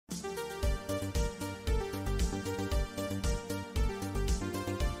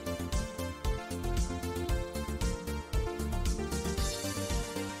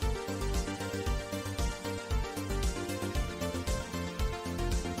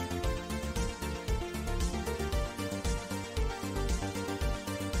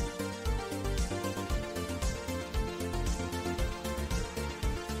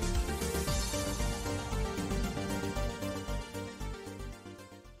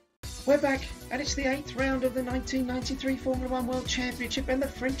We're back, and it's the 8th round of the 1993 Formula 1 World Championship and the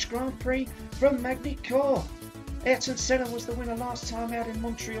French Grand Prix from Magny Cours. Ayrton Senna was the winner last time out in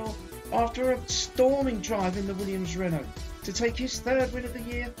Montreal after a storming drive in the Williams Renault to take his third win of the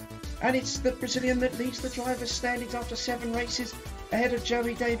year, and it's the Brazilian that leads the drivers' standings after 7 races, ahead of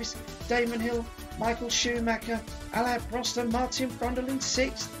Joey Davis, Damon Hill, Michael Schumacher, Alain Prost and Martin Brundle in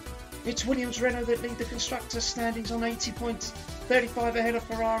 6th. It's Williams Renault that lead the constructors' standings on 80 points, 35 ahead of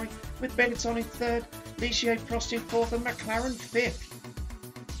Ferrari, with Benetton in 3rd, Ligier Prost in 4th and McLaren 5th.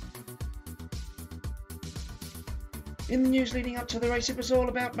 In the news leading up to the race, it was all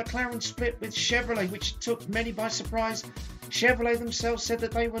about McLaren's split with Chevrolet, which took many by surprise. Chevrolet themselves said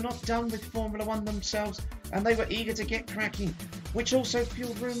that they were not done with Formula 1 themselves and they were eager to get cracking, which also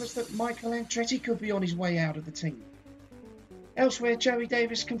fueled rumours that Michael Andretti could be on his way out of the team. Elsewhere, Joey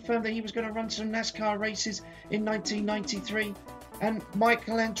Davis confirmed that he was going to run some NASCAR races in 1993, and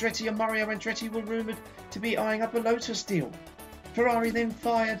Michael Andretti and Mario Andretti were rumoured to be eyeing up a Lotus deal. Ferrari then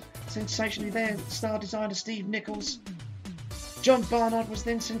fired, sensationally, their star designer Steve Nichols. John Barnard was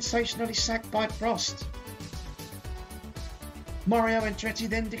then sensationally sacked by Prost. Mario Andretti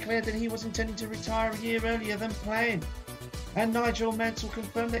then declared that he was intending to retire a year earlier than planned. And Nigel Mansell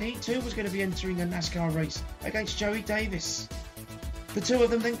confirmed that he too was going to be entering a NASCAR race against Joey Davis. The two of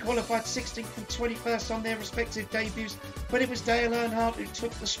them then qualified 16th and 21st on their respective debuts, but it was Dale Earnhardt who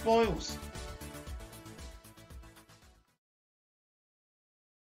took the spoils.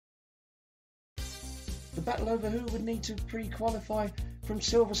 The battle over who would need to pre-qualify from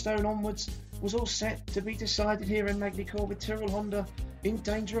Silverstone onwards was all set to be decided here in Magny Cours, with Tyrrell Honda in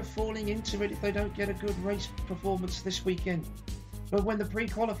danger of falling into it if they don't get a good race performance this weekend. But when the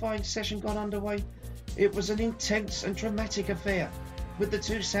pre-qualifying session got underway, it was an intense and dramatic affair, with the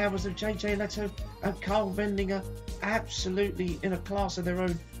two Saubers of JJ Leto and Carl Wendlinger absolutely in a class of their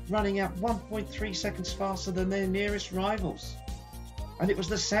own, running out 1.3 seconds faster than their nearest rivals. And it was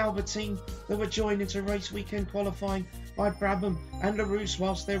the Sauber team that were joined into race weekend qualifying by Brabham and LaRousse,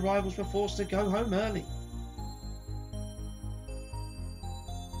 whilst their rivals were forced to go home early.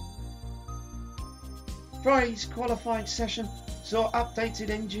 Friday's qualifying session saw updated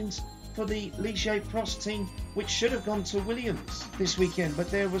engines for the Ligier Prost team, which should have gone to Williams this weekend, but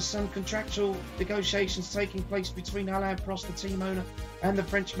there was some contractual negotiations taking place between Alain Prost, the team owner, and the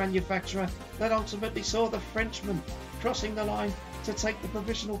French manufacturer that ultimately saw the Frenchman crossing the line to take the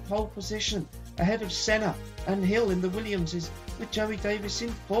provisional pole position ahead of Senna and Hill in the Williamses, with Joey Davis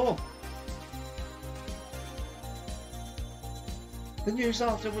in 4th. The news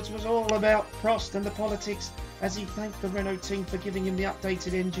afterwards was all about Prost and the politics, as he thanked the Renault team for giving him the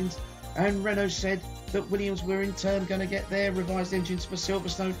updated engines, and Renault said that Williams were in turn going to get their revised engines for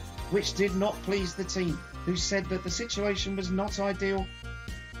Silverstone, which did not please the team, who said that the situation was not ideal.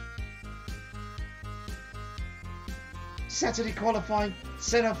 Saturday qualifying,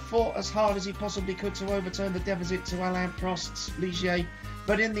 Senna fought as hard as he possibly could to overturn the deficit to Alain Prost's Ligier,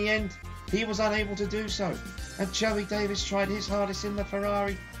 but in the end he was unable to do so, and Joey Davis tried his hardest in the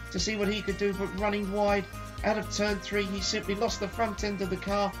Ferrari to see what he could do, but running wide out of turn 3 he simply lost the front end of the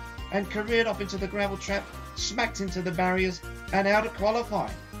car and careered off into the gravel trap, smacked into the barriers and out of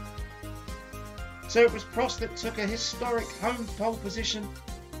qualifying. So it was Prost that took a historic home pole position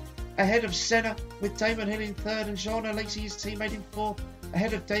ahead of Senna, with Damon Hill in 3rd and Jean Alesi, his teammate, in 4th,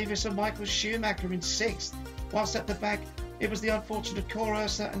 ahead of Davis and Michael Schumacher in 6th, whilst at the back it was the unfortunate Cor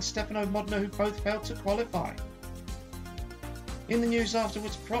Ursa and Stefano Modena who both failed to qualify. In the news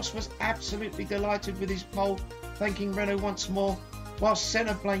afterwards, Prost was absolutely delighted with his pole, thanking Renault once more, whilst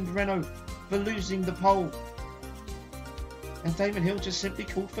Senna blamed Renault for losing the pole. And Damon Hill just simply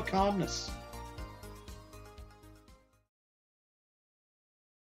called for calmness.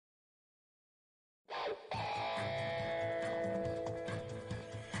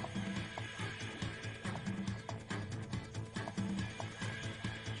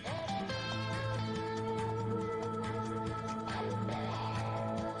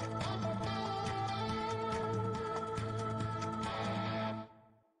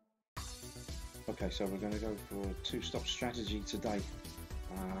 Okay, so we're going to go for a two-stop strategy today.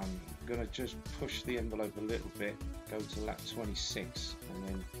 I'm going to just push the envelope a little bit, go to lap 26 and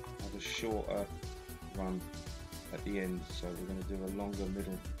then have a shorter run at the end. So we're going to do a longer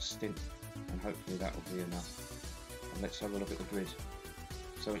middle stint and hopefully that will be enough. And let's have a look at the grid.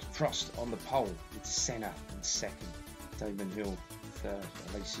 So it's Prost on the pole with Senna in 2nd, Damon Hill 3rd,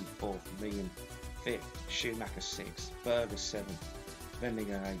 Alesi 4th, me in 5th, Schumacher 6th, Berger 7th,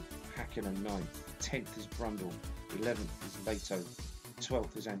 Wendlinger 8th, Hakkinen 9th, 10th is Brundle, 11th is Leto,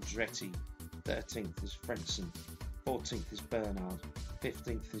 12th is Andretti, 13th is Frentzen, 14th is Bernard,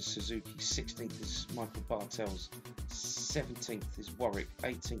 15th is Suzuki, 16th is Michael Bartels, 17th is Warwick,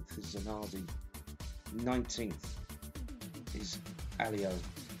 18th is Zanardi, 19th is Alio,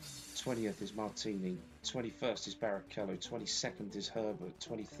 20th is Martini, 21st is Barrichello, 22nd is Herbert,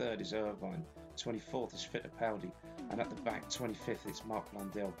 23rd is Irvine, 24th is Fittipaldi, and at the back 25th is Mark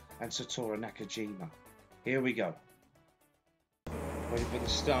Blundell and Satoru Nakajima. Here we go. Ready for the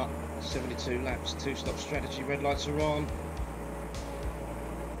start, 72 laps, 2-stop strategy, red lights are on.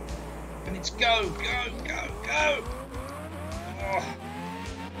 And it's go, go, go, go! Oh,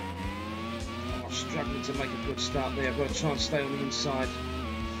 struggling to make a good start there. I've got to try and stay on the inside.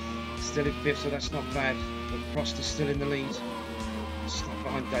 Still in 5th, so that's not bad. But Prost is still in the lead. Stuck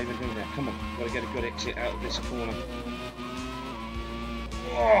behind David Hill now. Come on, got to get a good exit out of this corner.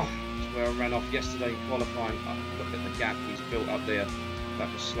 Oh, that's where I ran off yesterday in qualifying. Oh, look at the gap he's built up there. That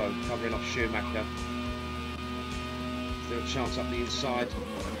was slow, covering off Schumacher. Is there a chance up the inside?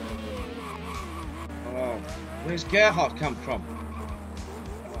 Oh, where's Gerhard come from?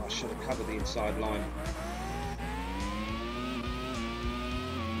 Oh, I should have covered the inside line.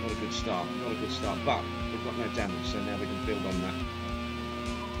 Not a good start, not a good start, but we've got no damage, so now we can build on that.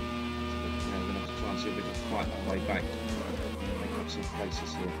 Now we're going to have to try and see if we can fight our way back. Make up some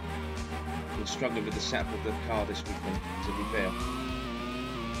places here. We're struggling with the setup of the car this weekend, to be fair.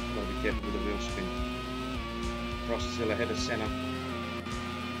 Got to be careful with the wheel spin. Prost still ahead of Senna.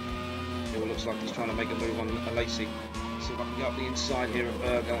 It looks like he's trying to make a move on Alain. See if I can get up the inside here at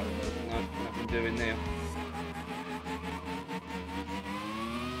Berger. No, nothing doing there.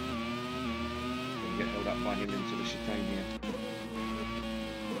 Gonna get held up by him into the chicane here.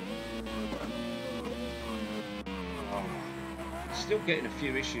 Oh, still getting a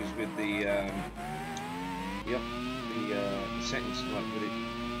few issues with the settings, like with it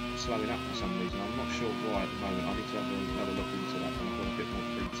slowing up for some reason. I'm not sure why at the moment. I need to have another look into that when I've got a bit more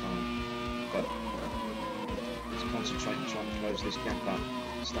free time. But let's concentrate on trying to close this gap up.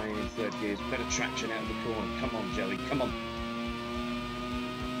 Staying in 3rd gear. Better traction out of the corner. Come on, Joey. Come on.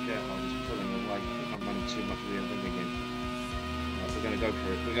 Gerhard is pulling away. I think I'm running too much rear wing again. Right, we're going to go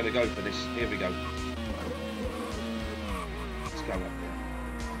for it. We're going to go for this. Here we go. Let's go up there.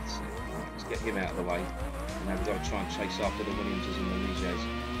 Let's get him out of the way. And now we've got to try and chase after the Williamses and the Ligiers.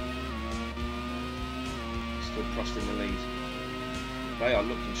 Still Prost in the lead. They are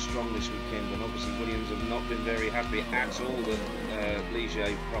looking strong this weekend, and obviously Williams have not been very happy at all that Ligier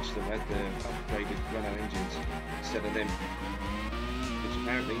and Prost have had the upgraded Renault engines instead of them, which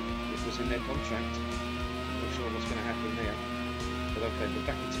apparently it was in their contract. Not sure what's going to happen there. But okay, we're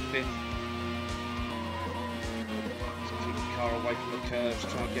back into 5th. So keep the car away from the curves,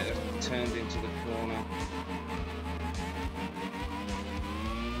 try and get it turned into the corner.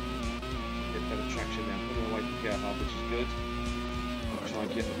 Better traction now, putting away from Gerhard, which is good. I'll try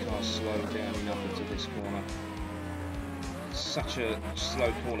and get the car slowed down enough into this corner. It's such a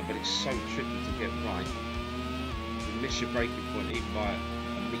slow corner, but it's so tricky to get right. If you miss your braking point even by a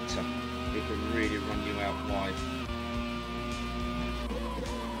metre, it can really run you out wide.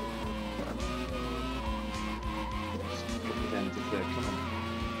 Put me down to 3rd, come on.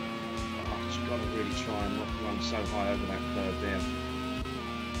 Oh, I've just got to really try and not run so high over that curve there.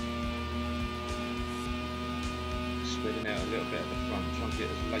 Spreading out a little bit at the front, trying to get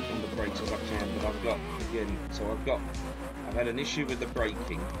as late on the brakes as I can, but I've had an issue with the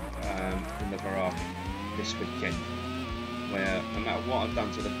braking in the Ferrari this weekend, where no matter what I've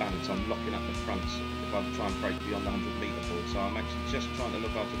done to the balance, I'm locking up the fronts if I try and brake beyond the 100 metre board. So I'm actually just trying to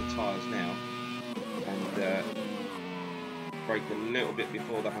look after the tyres now and brake a little bit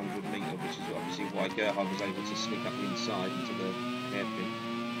before the 100 metre, which is obviously why Gerhard was able to sneak up the inside into the hairpin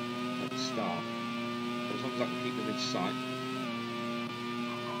at the start. As long as I can keep them in sight,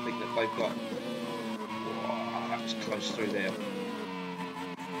 I think that they've got. Whoa, that was close through there.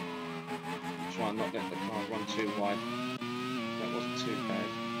 Try and not let the car run too wide. That wasn't too bad.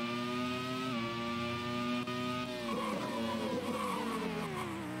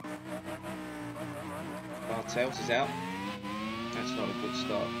 Bartels is out. That's not a good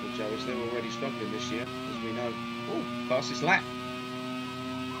start for Joes. They're already struggling this year, as we know. Oh, fastest lap.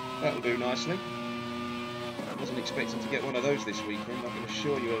 That'll do nicely. I wasn't expecting to get one of those this weekend, I can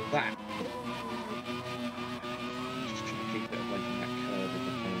assure you of that. Just trying to keep it away from that curve if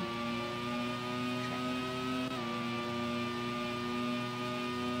I can.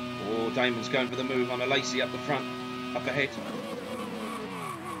 Oh, Damon's going for the move on Alain up the front, up ahead.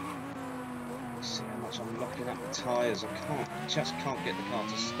 See how much I'm locking up the tyres. I just can't get the car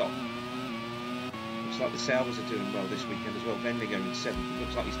to stop. Looks like the Salvers are doing well this weekend as well. Wendlinger in 7th.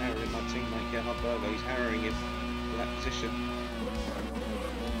 Looks like he's harrowing my teammate Gerhard Berger. He's harrowing him. that position.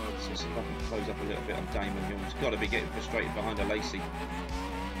 So see if I can close up a little bit on Damon Hill. He's got to be getting frustrated behind a Lacey.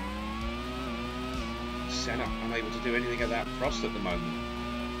 Senna unable to do anything about Prost at the moment.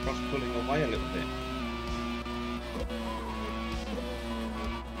 Prost pulling away a little bit.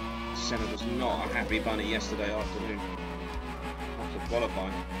 Senna was not a happy bunny yesterday afternoon after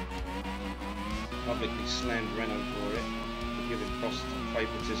qualifying. Publicly slammed Renault for it, for giving Prost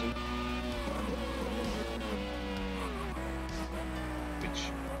favouritism.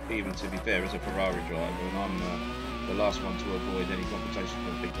 Which, even to be fair, as a Ferrari driver, and I'm the last one to avoid any confrontation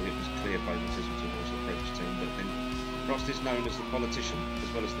from people, it was clear favouritism towards the French team. But then Prost is known as the politician as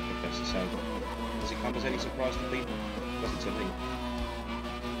well as the professor, so does it come as any surprise to people? Doesn't to me.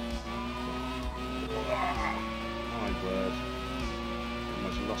 My word.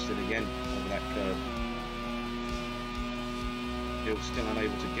 Almost lost it again over that curve. Hill's still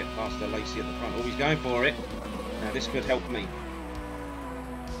unable to get past the Lacey at the front. Oh, he's going for it. Now this could help me.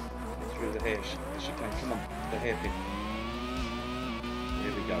 Through the chicane. Come on, the hairpin.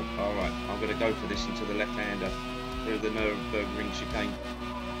 Here we go. Alright, I'm going to go for this into the left-hander through the Nürburgring chicane.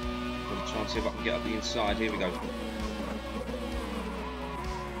 I'm going to try and see if I can get up the inside. Here we go.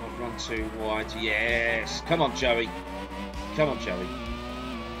 I'll run too wide. Yes! Come on, Joey. Come on, Joey.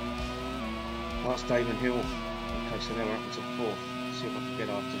 Past Damon Hill. Okay, so now we're up to fourth. Let's see if I can get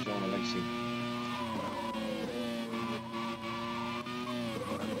after Jean Alesi.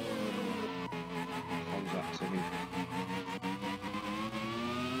 Comes up to him.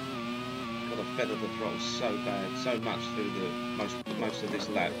 Got to feather the throttle so bad, so much through the most of this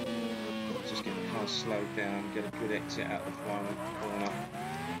lap. Just get the car slowed down, get a good exit out of the final corner.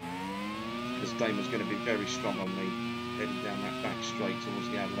 Because Damon's going to be very strong on me, heading down that back straight towards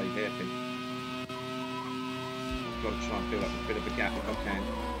the Adelaide hairpin. Got to try and build up a bit of a gap if I can.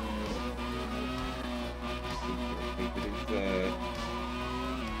 Keep it in third.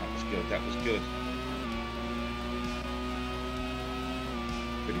 That was good, that was good.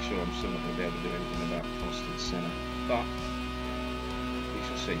 Pretty sure I'm still not going to be able to do anything about Prost and Senna, but we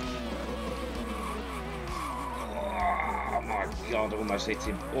shall see. Oh my god, almost hit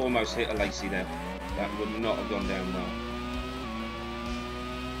him. Almost hit a Lacey there. That would not have gone down well.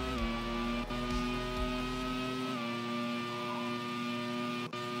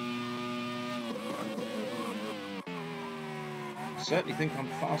 I certainly think I'm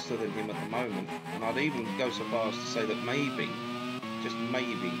faster than him at the moment, and I'd even go so far as to say that maybe, just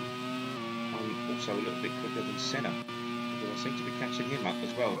maybe, I'm also a little bit quicker than Senna, because I seem to be catching him up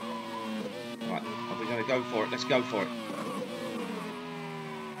as well. Right, are we going to go for it? Let's go for it.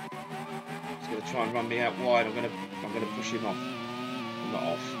 He's going to try and run me out wide. I'm going to push him off. Well, not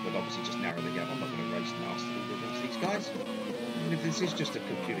off, but obviously just narrow the gap. I'm not going to race nastily against these guys, even if this is just a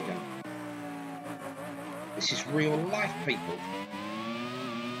computer game. This is real life, people.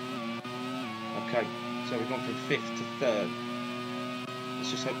 Okay, so we've gone from 5th to 3rd.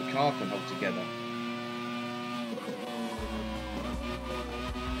 Let's just hope the car can hold together.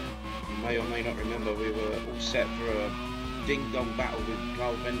 You may or may not remember we were all set for a ding-dong battle with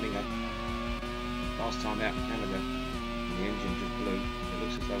Wendlinger last time out in Canada. And the engine just blew. It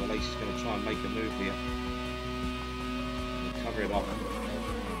looks as though Alain is going to try and make a move here. And cover it off.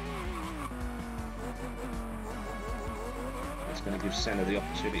 It's going to give Senna the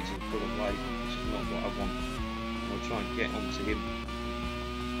opportunity to pull away, which is not what I want. I'll try and get onto him.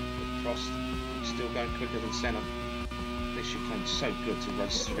 But Prost still going quicker than Senna. This should come so good to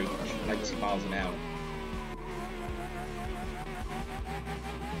race through 80 miles an hour.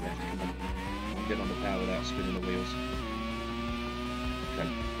 Left, come on. I'll get on the power without spinning the wheels. Okay.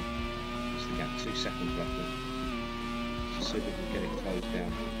 That's the gap, 2 seconds roughly. Just see if we can get it closed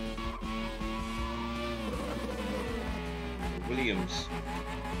down. Williams,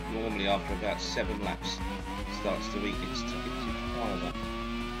 normally after about 7 laps, starts to eat its fibre.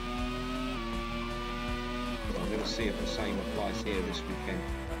 So I'm going to see if the same applies here this weekend.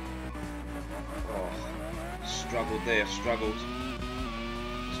 Oh, struggled there, struggled.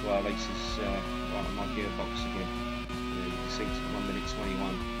 That's why Alain is right on my gearbox again. Yeah, you can see it's 1 minute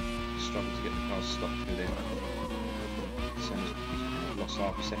 21. Struggled to get the car stopped through there. So he's lost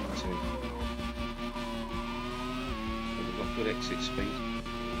half a second to him. Good exit speed.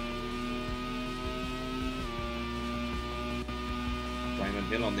 Damon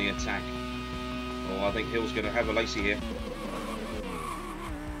Hill on the attack. Oh, I think Hill's going to have a Lacey here.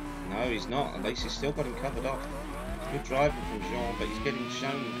 No, he's not. Lacey's still got him covered off. Good driving from Jean, but he's getting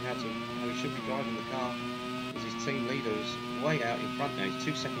shown how he should be driving the car. Because his team leader is way out in front now. He's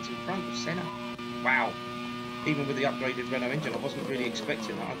 2 seconds in front of Senna. Wow. even with the upgraded Renault engine, I wasn't really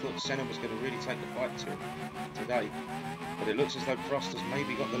expecting that. I thought Senna was going to really take the fight to him today. But it looks as though Prost has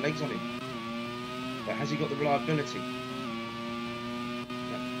maybe got the legs on him. But has he got the reliability?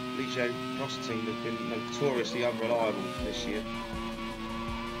 That Ligier Prost team has been notoriously unreliable this year.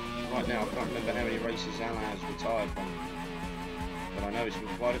 Right now, I can't remember how many races Alain has retired from. But I know it's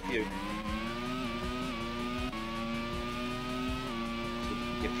been quite a few.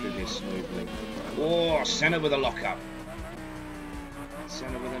 Get through this smoothly. Oh, Senna with a lock-up.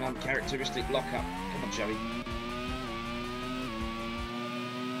 Senna with an uncharacteristic lock-up. Come on, Joey.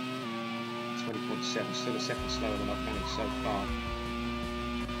 20.7, still a second slower than I've managed so far.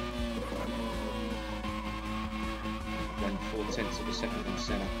 Going 4/10 of a second than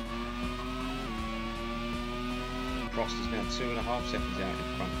Senna. Prost is now 2.5 seconds out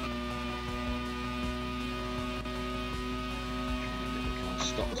in front.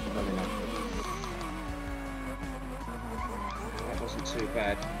 Stopped well enough. That wasn't too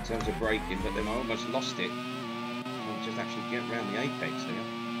bad in terms of braking, but then I almost lost it. I'll just actually get around the apex there.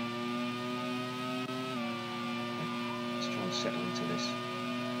 Let's try and settle into this.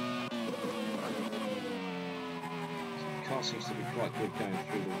 The car seems to be quite good going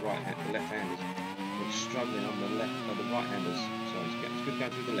through the right hand, the left handers. But struggling on the left, or the right handers. Sorry, it's good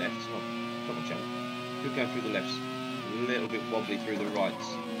going through the left. Oh, come on, Joe. Good going through the lefts. A little bit wobbly through the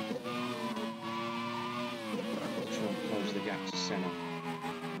rights. Let's try and close the gap to Senna. I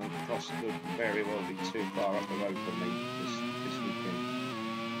think Prost could very well be too far up the road for me this weekend.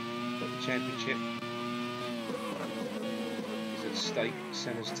 But the championship is at stake.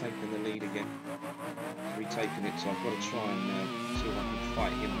 Senna's taken the lead again. He's retaken it, so I've got to try and see if I can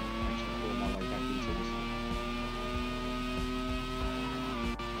fight him and actually pull my way back into this.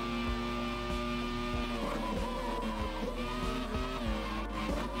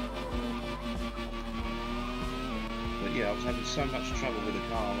 Yeah, I was having so much trouble with the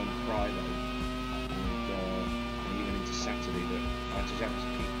car on Friday and even into Saturday that I just had to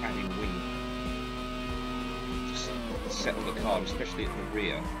keep adding wing to settle the car, especially at the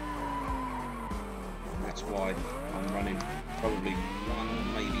rear. And that's why I'm running probably 1 or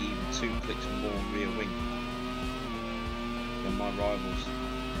maybe even 2 clicks more rear wing than my rivals.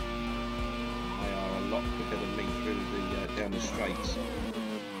 They are a lot quicker than me through the down the straights,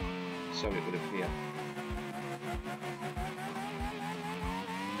 so it would appear.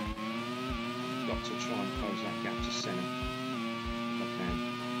 Got to try and close that gap to Senna if I can.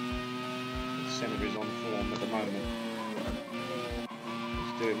 But Senna is on form at the moment.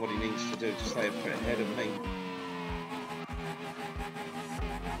 He's doing what he needs to do to stay a bit ahead of me.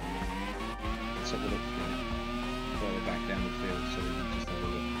 Let's have a look further back down the field so we can just have a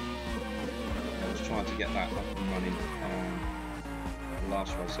look. I was trying to get that up and running the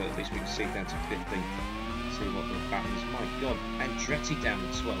last race, so at least we can see down to 15th. See what the battle is. My God, Rd8 down to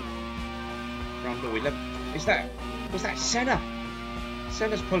 12. Rumble 11. Was that Senna?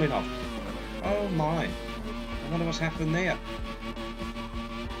 Senna's pulling off. Oh my. I wonder what's happened there.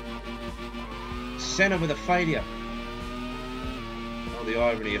 Senna with a failure. Oh, the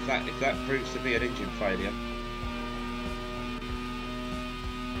irony if that proves to be an engine failure.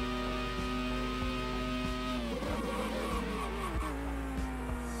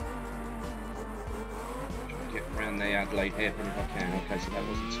 Get around the Adelaide hairpin if I can. Okay, so that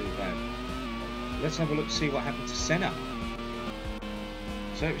wasn't too bad. Let's have a look to see what happened to Senna.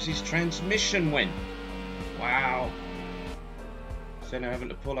 So it was his transmission went. Wow. Senna having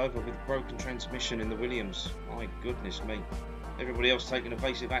to pull over with broken transmission in the Williams. My goodness me. Everybody else taking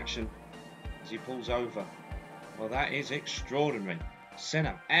evasive action as he pulls over. Well, that is extraordinary.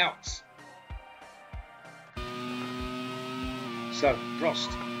 Senna out. So Prost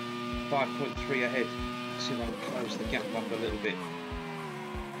 5.3 ahead. Let's see if I can close the gap up a little bit.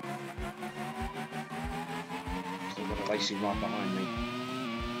 Racing right behind me.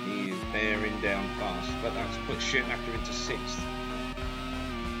 He is bearing down fast, but that's put Schumacher into 6th.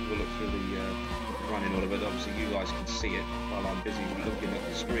 We'll look through the running order, but obviously you guys can see it while I'm busy looking at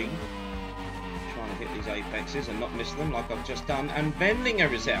the screen. Trying to hit these apexes and not miss them like I've just done. And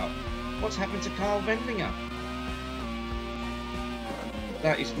Wendlinger is out. What's happened to Carl Wendlinger?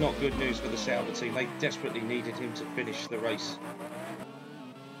 That is not good news for the Sauber team. They desperately needed him to finish the race.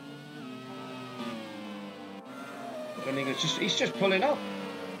 He's just pulling up.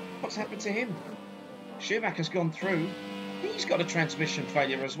 What's happened to him? Schumacher's gone through. He's got a transmission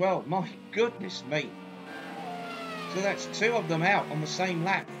failure as well. My goodness me. So that's 2 of them out on the same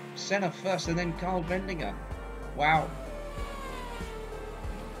lap. Senna first and then Carl Wendlinger. Wow.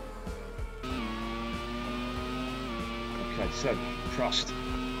 Okay, so Prost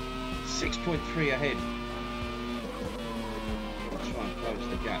 6.3 ahead.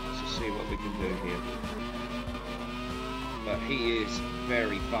 the gap. Let's just see what we can do here. But he is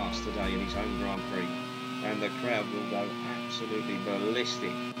very fast today in his home Grand Prix, and the crowd will go absolutely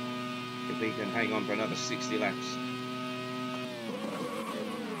ballistic if he can hang on for another 60 laps.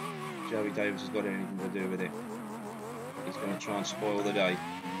 Joey Davis has got anything to do with it. He's going to try and spoil the day.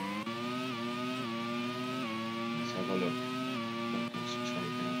 Let's have a look. Don't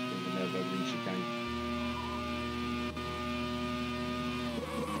concentrate now. There's a Nürburgring chicane.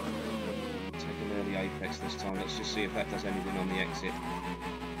 Take an early apex this time. Let's just see if that does anything on the exit.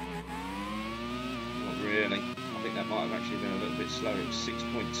 Not really. I think that might have actually been a little bit slower. It was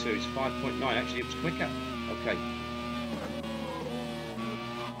 6.2. It's 5.9. Actually, it was quicker. Okay.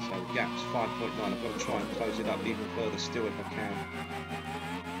 So gap's 5.9. I've got to try and close it up even further still if I can.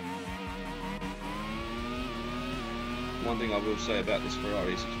 One thing I will say about this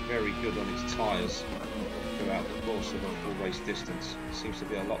Ferrari is it's very good on its tyres throughout the course of a full race distance. It seems to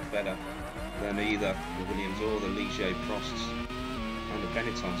be a lot better than either the Williams or the Ligier Prosts and the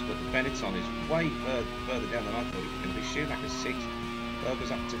Benettons, but the Benetton is way further down than I thought it was going to be. Schumacher's 6th,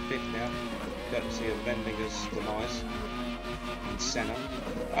 Berger's up to 5th now, courtesy of Wendlinger's demise, and Senna.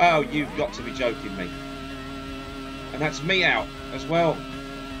 Oh, you've got to be joking me. And that's me out as well.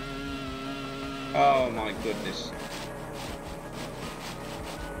 Oh my goodness.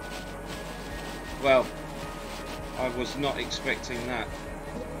 Well, I was not expecting that.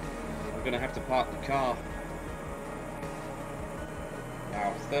 I'm going to have to park the car.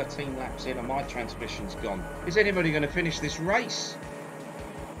 Wow, 13 laps in and my transmission's gone. Is anybody going to finish this race?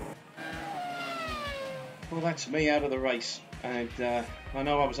 Well, that's me out of the race. And I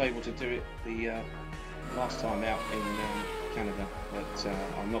know I was able to do it the last time out in Canada, but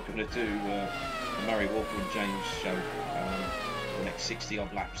I'm not going to do the Murray Walker and James show the next 60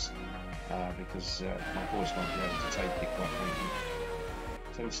 odd laps because my voice won't be able to take it, quite frankly.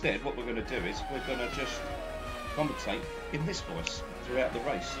 So instead, what we're going to do is we're going to just commentate in this voice throughout the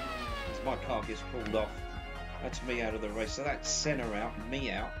race. As my car gets pulled off, that's me out of the race. So that's Senna out,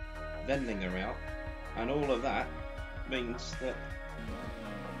 me out, Wendlinger out, and all of that means that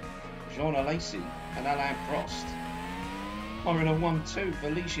Jean Alesi and Alain Prost are in a 1-2 for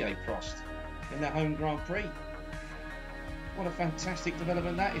Ligier Prost in their home Grand Prix. What a fantastic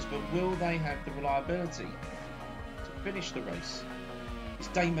development that is, but will they have the reliability to finish the race? Is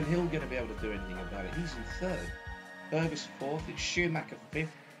Damon Hill going to be able to do anything about it? He's in 3rd. Berger's 4th. It's Schumacher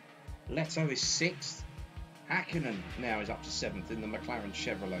 5th. Leto is 6th. Hakkinen now is up to 7th in the McLaren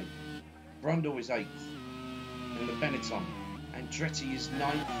Chevrolet. Brundle is 8th in the Benetton. Andretti is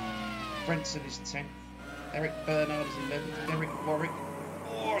 9th. Frentzen is 10th. Eric Bernard is 11th. Derek Warwick.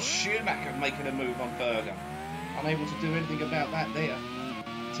 Oh, Schumacher making a move on Berger. Unable to do anything about that there.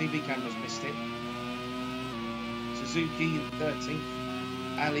 TV cameras missed it. Suzuki in 13th.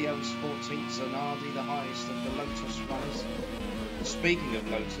 Alio is 14th. Zanardi, the highest of the Lotus runners. And speaking of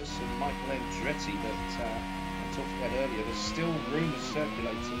Lotus and Michael Andretti that I talked about earlier, there's still rumours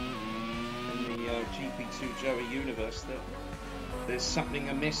circulating in the GP2 Joey universe that there's something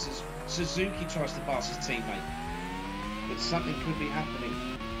amiss as Suzuki tries to pass his teammate. That something could be happening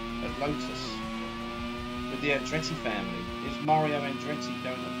at Lotus with the Andretti family. Is Mario Andretti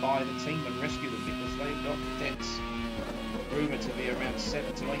going to buy the team and rescue them because they've got debts rumoured to be around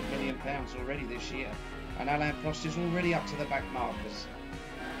 £7 to £8 million already this year, and Alain Prost is already up to the back markers.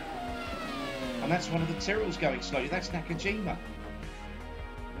 And that's one of the Tyrrells going slowly. That's Nakajima.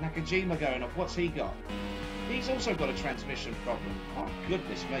 Nakajima going off. What's he got? He's also got a transmission problem. My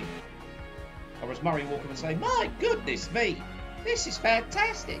goodness me. Or as Murray Walker would say, my goodness me, this is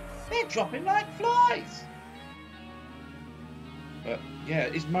fantastic. They're dropping like flies. But yeah,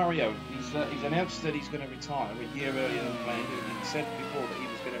 it's Mario. He's announced that he's going to retire a year earlier than planned. He said before that he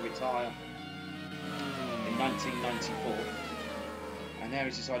was going to retire in 1994. And now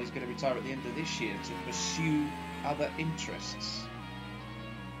he's decided he's going to retire at the end of this year to pursue other interests.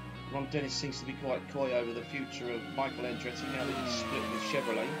 Ron Dennis seems to be quite coy over the future of Michael Andretti now that he's split with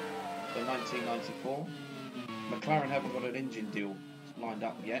Chevrolet for 1994. McLaren haven't got an engine deal lined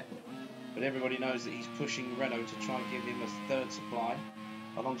up yet, but everybody knows that he's pushing Renault to try and give him a 3rd supply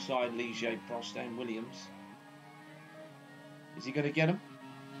alongside Ligier, Prost and Williams. Is he going to get them?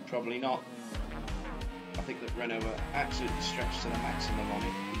 Probably not. I think that Renault are absolutely stretched to the maximum on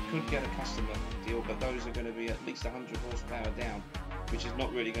it. He could get a customer deal, but those are going to be at least 100 horsepower down, which is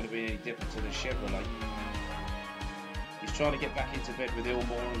not really going to be any different to the Chevrolet. He's trying to get back into bed with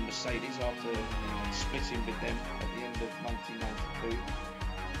Ilmore and Mercedes after splitting with them at the end of 1992.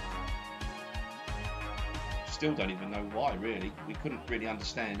 still don't even know why, really. We couldn't really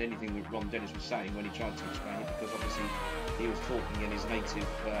understand anything that Ron Dennis was saying when he tried to explain it, because obviously he was talking in his native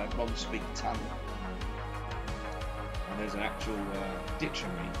Ron-speak tongue. And there's an actual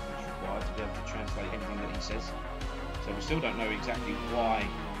dictionary that's required to be able to translate anything that he says. So we still don't know exactly why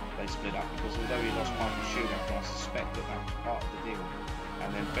they split up, because although he lost Michael Schumacher, I suspect that that was part of the deal.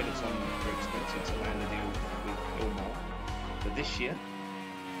 And then Benetton were expected to land the deal with Ilmor for this year,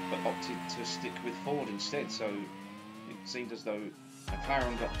 but opted to stick with Ford instead. So it seemed as though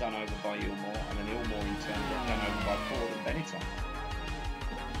McLaren got done over by Ilmor, and then Ilmor in turn got done over by Ford and Benetton.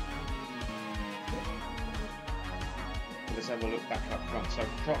 Let's have a look back up front. So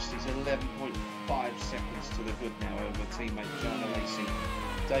Prost is 11.5 seconds to the good now over teammate John Alain.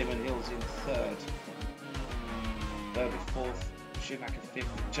 Damon Hill's in third. Herbert fourth. Schumacher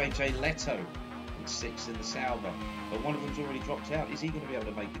fifth. JJ Leto in sixth in the Sauber. But one of them's already dropped out. Is he going to be able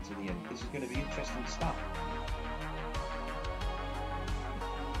to make it to the end? This is going to be interesting stuff.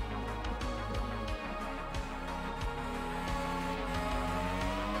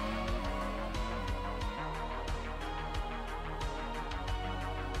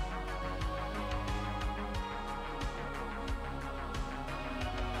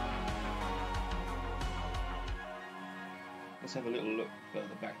 Let's have a little look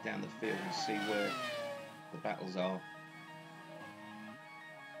further back down the field and see where the battles are.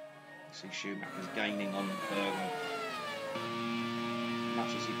 See Schumacher's gaining on Berger as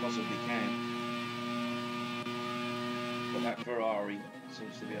much as he possibly can. But that Ferrari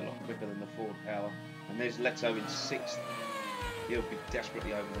seems to be a lot quicker than the Ford power. And there's Leto in sixth. He'll be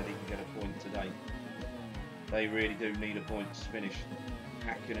desperately hoping that he can get a point today. They really do need a point to finish.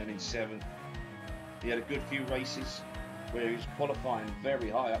 Hakkinen in seventh. He had a good few races where he was qualifying very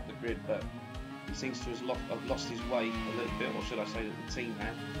high up the grid, but he seems to have lost his way a little bit, or should I say that the team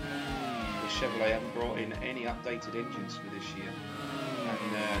have. The Chevrolet haven't brought in any updated engines for this year.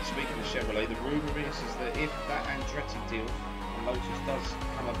 And speaking of Chevrolet, the rumour is that if that Andretti deal and Lotus does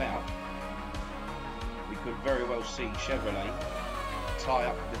come about, we could very well see Chevrolet tie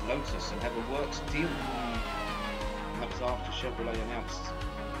up with Lotus and have a works deal. And that was after Chevrolet announced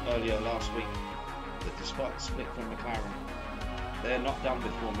earlier last week that despite the split from McLaren, they're not done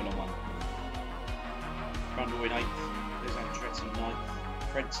with Formula 1. Brundle in 8th, there's Andretti 9th,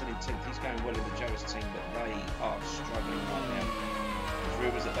 Frentzen in 10th. He's going well in the Joas team, but they are struggling right now. There's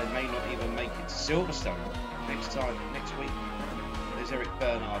rumours that they may not even make it to Silverstone next week. There's Eric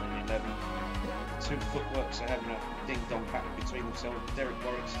Bernard in 11th. The two footworks are having a ding-dong battle between themselves. Derek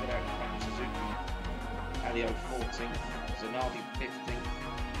Warwick still out in front of Suzuki. Alio 14th, Zanardi 15th.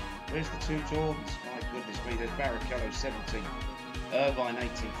 Where's the two Jordans? My goodness me, there's Barrichello 17th, Irvine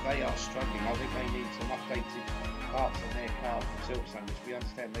 18th. They are struggling. I think they need some updated parts on their car from Silverstone, which we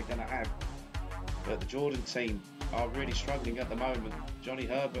understand they're going to have. But the Jordan team are really struggling at the moment. Johnny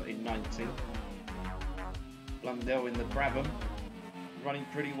Herbert in 19th. Blundell in the Brabham, running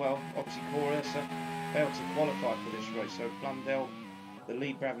pretty well. Obviously, Corsa failed to qualify for this race. So Blundell, the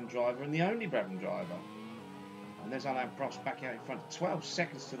lead Brabham driver and the only Brabham driver. And there's Alain Prost back out in front. 12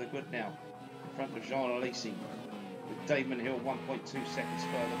 seconds to the good now. In front of Jean Alesi. With Damon Hill 1.2 seconds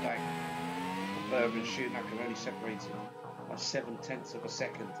further back. And Berger and Schumacher only separated by 0.7 of a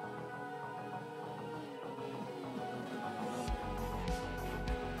second.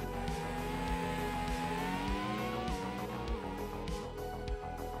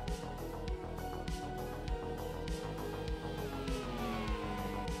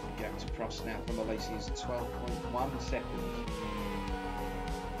 To Prost now from Alesi is 12.1 seconds.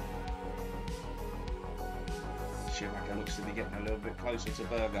 Schumacher looks to be getting a little bit closer to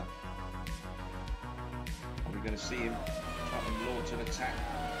Berger. Are we going to see him try to launch an attack?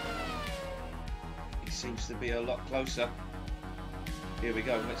 He seems to be a lot closer. Here we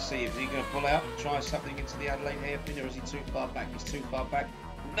go. Let's see. Is he going to pull out, try something into the Adelaide hairpin, or is he too far back? He's too far back.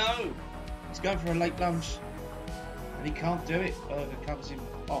 No! He's going for a late lunge. And he can't do it. Berger covers him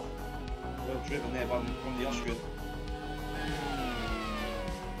off. Well driven there from the Austrian.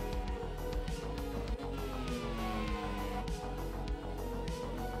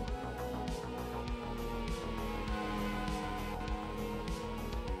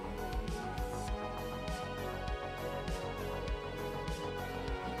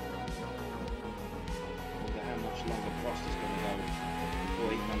 Wonder how much longer Prost is going to go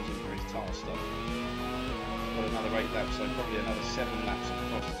before he comes in for his tyre stop. Got another 8 laps, so probably another 7 laps of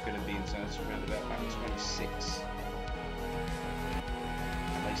Prost is going to be in, so it's around about lap 26.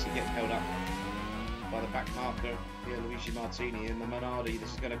 And they see getting held up by the back marker here, Luigi Martini in the Minardi.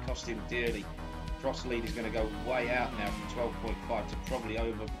 This is going to cost him dearly. Prost lead is going to go way out now from 12.5 to probably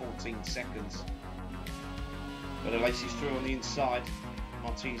over 14 seconds. But Alain's through on the inside.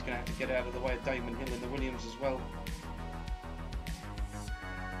 Martini's going to have to get out of the way of Damon Hill in the Williams as well.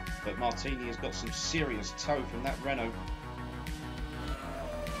 But Martini has got some serious toe from that Renault.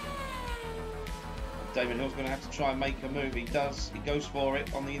 Damon Hill's going to have to try and make a move. He does. He goes for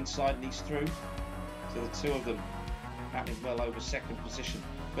it on the inside and he's through. So the two of them battling well over second position.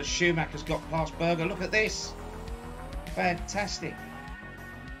 But Schumacher's got past Berger. Look at this. Fantastic.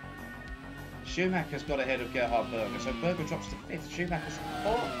 Schumacher's got ahead of Gerhard Berger. So Berger drops to 5th. Schumacher's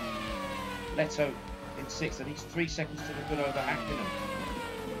 4th. Leto in 6th. And he's 3 seconds to the good over Hakkinen.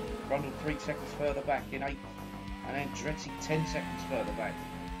 Brundle 3 seconds further back in 8th. And Andretti 10 seconds further back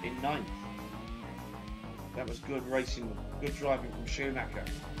in 9th. That was good racing, good driving from Schumacher.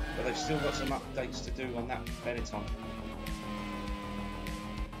 But they've still got some updates to do on that Benetton.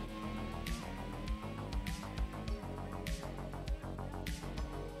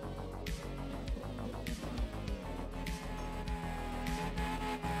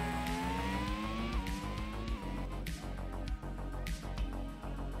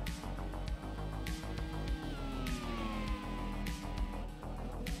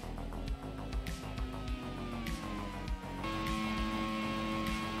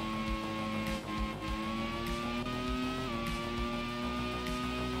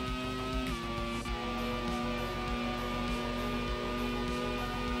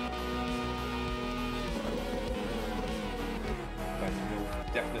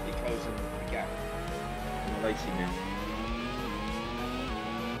 Definitely closing the gap on Lacey now.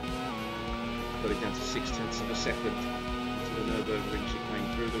 Got it down to 0.6 of a second to the Nürburgring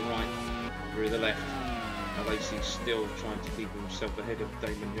chicane through the right, through the left. Lacey's still trying to keep himself ahead of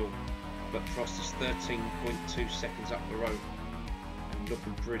Damon Hill, but Prost is 13.2 seconds up the road and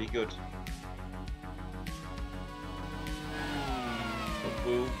looking pretty good.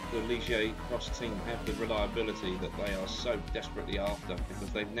 Will the Ligier Prost team have the reliability that they are so desperately after?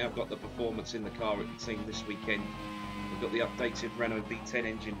 Because they've now got the performance in the car at the team this weekend. They've got the updated Renault V10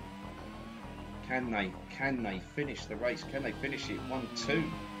 engine. Can they finish the race? Can they finish it 1-2?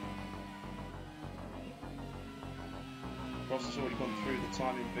 Prost has already gone through, the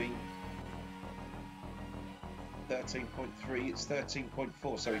timing being 13.3, it's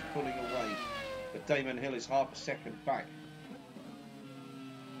 13.4, so he's pulling away. But Damon Hill is half a second back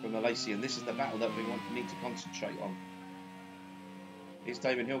from Alain, and this is the battle that we need to concentrate on. Is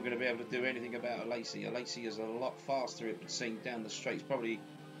Damon Hill going to be able to do anything about Alain? Alain is a lot faster, it would seem, down the straight. He's probably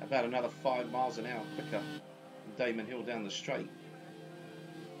about another 5 miles an hour quicker than Damon Hill down the straight.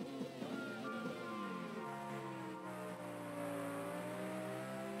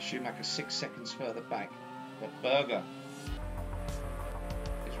 Schumacher 6 seconds further back, but Berger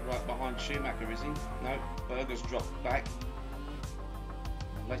is right behind Schumacher, is he? No, Berger's dropped back.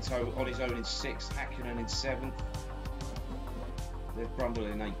 Leto on his own in 6th, Hakkinen in 7th. There's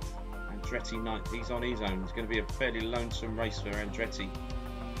Brundle in 8th, Andretti 9th. He's on his own. It's going to be a fairly lonesome race for Andretti.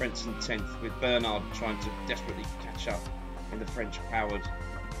 Frentzen 10th, with Bernard trying to desperately catch up in the French-powered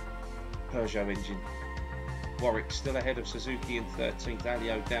Peugeot engine. Warwick still ahead of Suzuki in 13th,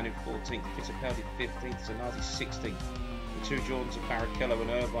 Alio down in 14th, Fittipaldi 15th, Zanardi 16th. The two Jordans of Barrichello and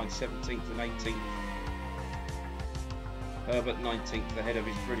Irvine 17th and 18th. Herbert 19th ahead of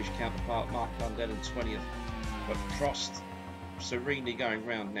his British counterpart Mark Lundell in 20th. But Prost serenely going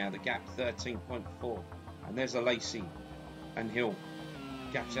round now, the gap 13.4. And there's Alain and Hill.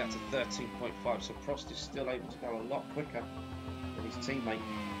 Gaps out to 13.5. So Prost is still able to go a lot quicker than his teammate.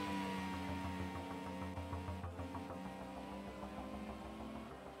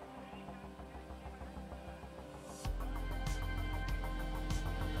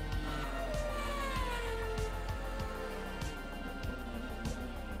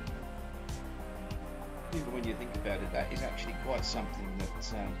 Even when you think about it, that is actually quite something that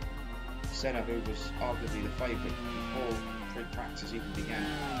Senna, who was arguably the favourite before pre-practice even began,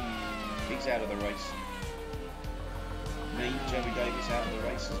 he's out of the race. Joey Davis out of the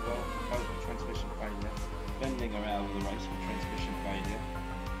race as well, both with transmission failure. Wendlinger out of the race with transmission failure.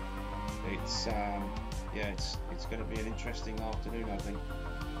 It's it's going to be an interesting afternoon, I think.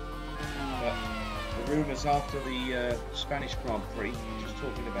 But the rumours after the Spanish Grand Prix, just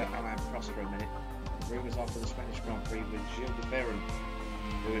talking about Alain Prost for a minute. Rumours after the Spanish Grand Prix with Gilles de Ferran,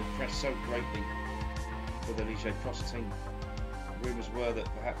 who impressed so greatly for the Ligier Prost team. Rumours were that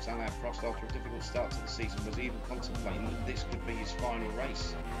perhaps Alain Prost, after a difficult start to the season, was even contemplating that this could be his final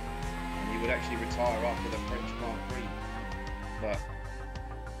race and he would actually retire after the French Grand Prix. But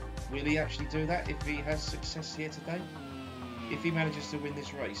will he actually do that if he has success here today? If he manages to win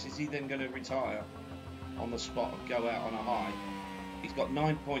this race, is he then going to retire on the spot and go out on a high? He's got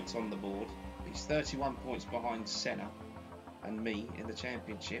 9 points on the board. He's 31 points behind Senna and me in the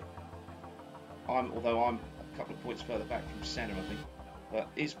championship. Although I'm a couple of points further back from Senna, I think. But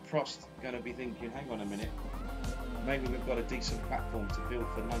is Prost going to be thinking, hang on a minute, maybe we've got a decent platform to build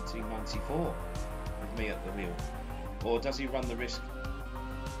for 1994 with me at the wheel? Or does he run the risk?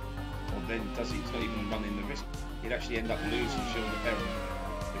 Or then does he? He's not even running the risk. He'd actually end up losing Gilles de Ferran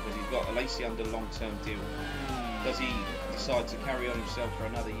because he's got Alain under long-term deal. Does he decide to carry on himself for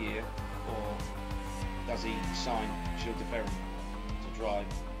another year, or does he sign Gilles de Ferran to drive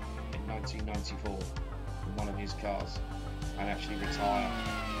in 1994 in one of his cars and actually retire?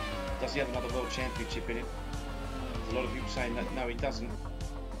 Does he have another world championship in him? There's a lot of people saying that no, he doesn't.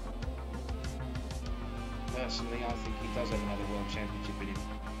 Personally, I think he does have another world championship in him.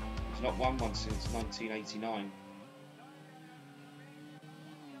 He's not won one since 1989,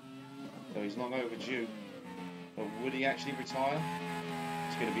 so he's long overdue. But would he actually retire?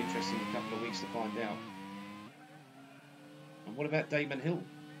 It's going to be interesting in a couple of weeks to find out. And what about Damon Hill?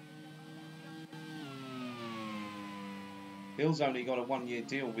 Hill's only got a one-year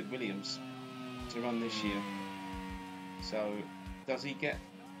deal with Williams to run this year. So does he get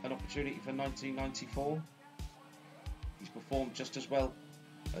an opportunity for 1994? He's performed just as well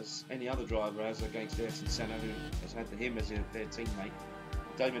as any other driver has against Ayrton Senna, who has had him as their teammate.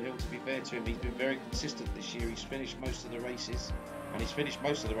 Damon Hill, to be fair to him, he's been very consistent this year. He's finished most of the races, and he's finished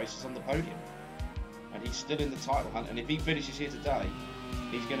most of the races on the podium. And he's still in the title hunt, and if he finishes here today,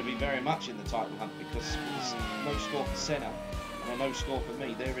 he's going to be very much in the title hunt, because there's no score for Senna and a no score for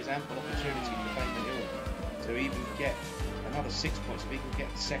me. There is ample opportunity for Damon Hill to even get another 6 points if he can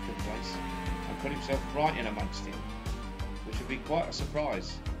get second place and put himself right in amongst him, which would be quite a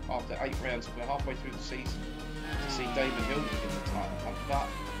surprise after 8 rounds. We're halfway through the season to see Damon Hill in the title hunt.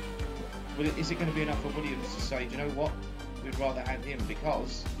 But is it going to be enough for Williams to say, do you know what, we'd rather have him?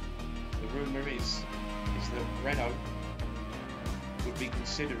 Because the rumour is that Renault would be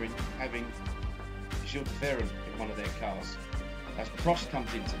considering having Gilles de Ferran in one of their cars as Prost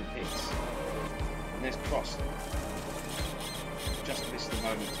comes into the pits. And there's Prost. Just missed the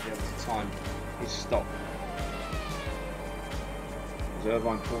moment to be able to time his stop. As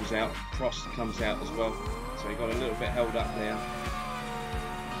Irvine pulls out, Prost comes out as well. So he got a little bit held up there.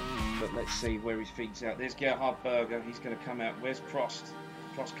 But let's see where his feet's out. There's Gerhard Berger. He's going to come out. Where's Prost?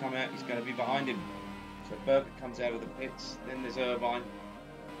 Prost come out. He's going to be behind him. So Berger comes out of the pits. Then there's Irvine.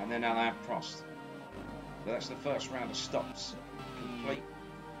 And then Alain Prost. So that's the first round of stops complete.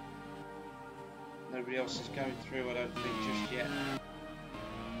 Nobody else is going through, I don't think, just yet.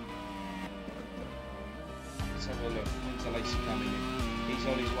 Let's have a look. When's Alain coming in? He's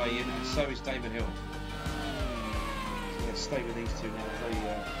on his way in, and so is Damon Hill. So let's stay with these two now as they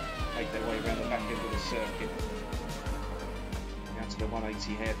make their way around the back end of the circuit. Now to the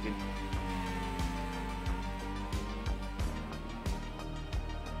 180 hairpin.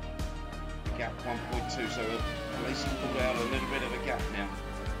 The gap 1.2, so Alain's pulled out a little bit of a gap now.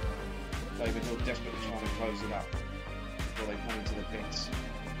 Damon Hill desperately trying to close it up before they come into the pits.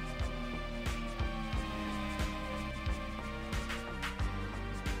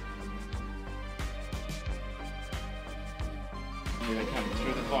 Here they come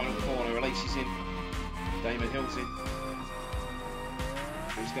through the final corner. Alain's in. Damon Hill's in.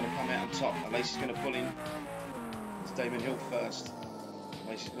 Who's going to come out on top? Alain's going to pull in. It's Damon Hill first.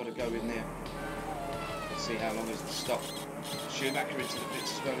 Alain's got to go in there. Let's see how long is the stop. Schumacher into the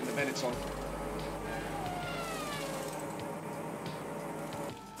pits as well in the Benetton.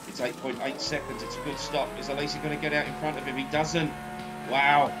 It's 8.8 seconds. It's a good stop. Is Alain going to get out in front of him? He doesn't.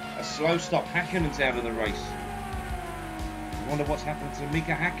 Wow, a slow stop. Häkkinen's out of the race. I wonder what's happened to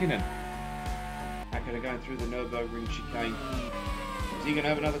Mika Häkkinen. Häkkinen going through the Nürburgring chicane. Is he going to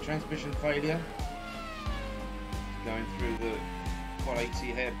have another transmission failure? Going through the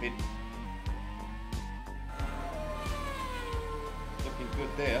 180 hairpin. Looking good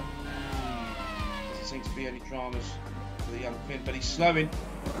there. Doesn't seem to be any dramas for the young Finn, but he's slowing.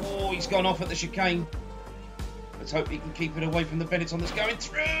 Oh, he's gone off at the chicane. Let's hope he can keep it away from the Benetton that's going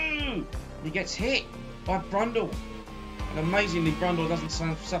through. He gets hit by Brundle. And amazingly, Brundle doesn't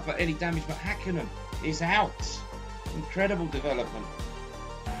suffer any damage, but Häkkinen is out. Incredible development.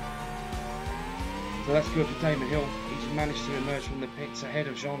 So that's good for Damon Hill. He's managed to emerge from the pits ahead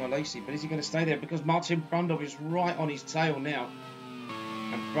of Jean Alesi, but is he going to stay there? Because Martin Brundle is right on his tail now.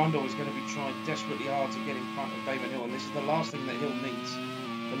 And Brundle is going to be trying desperately hard to get in front of Damon Hill, and this is the last thing that Hill needs.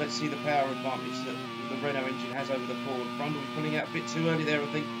 But let's see the power advantage that the Renault engine has over the Ford. Brundle is pulling out a bit too early there, I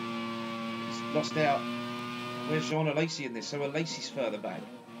think. He's lost out. Where's Jean Alesi in this? So Alesi's further back.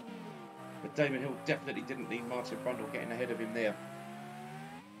 But Damon Hill definitely didn't need Martin Brundle getting ahead of him there.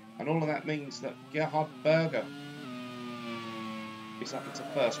 And all of that means that Gerhard Berger is up into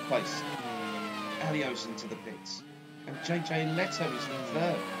first place. Alain's into the pits. And JJ Leto is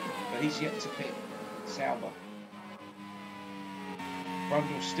third, but he's yet to pit. Sauber.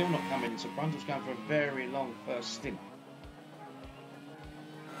 Brundle's still not coming, so Brundle's going for a very long first stint.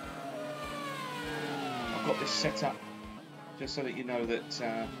 I've got this set up just so that you know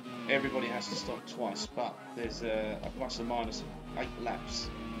that everybody has to stop twice, but there's a plus or minus of 8 laps.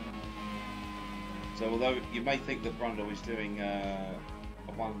 So although you may think that Brundle is doing a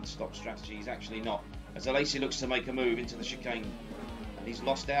one-stop strategy, he's actually not. As Alain looks to make a move into the chicane, and he's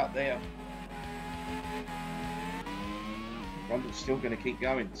lost out there. Brundle's still going to keep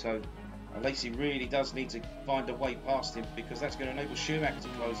going, so Alain really does need to find a way past him, because that's going to enable Schumacher to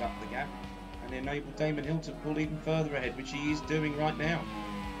close up the gap and enable Damon Hill to pull even further ahead, which he is doing right now.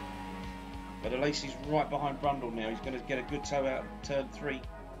 But Alain's right behind Brundle now. He's going to get a good toe out of turn 3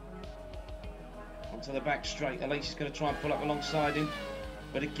 onto the back straight. Alain's going to try and pull up alongside him,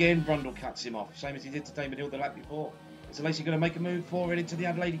 but again Brundle cuts him off, same as he did to Damon Hill the lap before. Is Alain going to make a move for it into the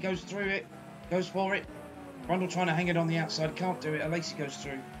Adelaide? He goes through it, goes for it. Brundle trying to hang it on the outside, can't do it. Alain goes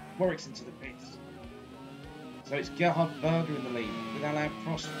through. Warwick's into the pits. So it's Gerhard Berger in the lead with Alain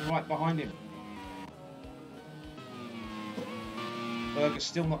Prost right behind him. Berger's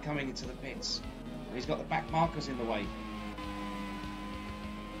still not coming into the pits. And he's got the back markers in the way.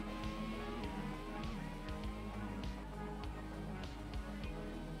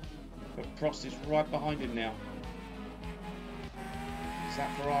 But Prost is right behind him now. Is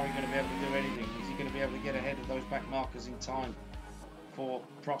that Ferrari going to be able to do anything? Is he going to be able to get ahead of those back markers in time for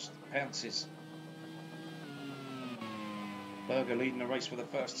Prost pounces? Berger leading the race for the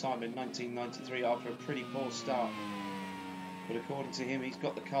first time in 1993 after a pretty poor start. But according to him, he's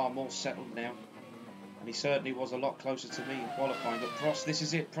got the car more settled now. And he certainly was a lot closer to me in qualifying. But Prost, this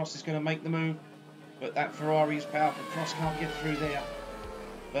is it. Prost is going to make the move. But that Ferrari is powerful. Prost can't get through there.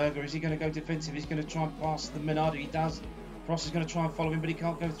 Berger, is he going to go defensive? He's going to try and pass the Minardi. He does. Prost is going to try and follow him, but he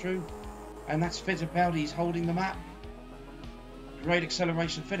can't go through. And that's Fittipaldi. He's holding the map. Great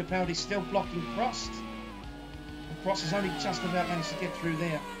acceleration. Fittipaldi still blocking Prost. And Prost has only just about managed to get through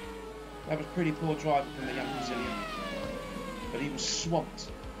there. That was pretty poor driving from the young Brazilian. But he was swamped.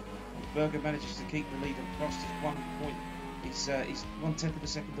 And Berger manages to keep the lead, and Prost is 1 point. He's 1/10 of a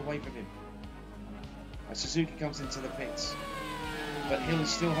second away from him. And Suzuki comes into the pits. But Hill is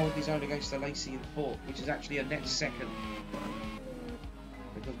still holding his own against Alain in 4th, which is actually a net second.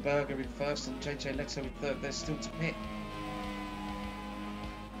 Because Berger in 1st and JJ Leto in 3rd, they're still to pit.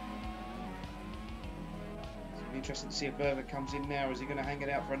 It's going to be interesting to see if Berger comes in now, or is he going to hang it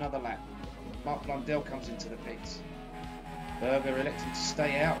out for another lap? Mark Blundell comes into the pits. Berger electing to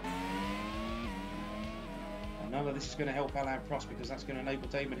stay out. And none of this is going to help Alain Prost, because that's going to enable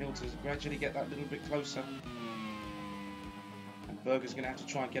Damon Hill to gradually get that little bit closer. And Berger's going to have to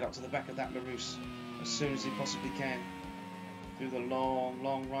try and get up to the back of that Larousse as soon as he possibly can. Through the long,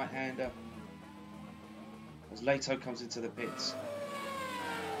 long right-hander. As Leto comes into the pits.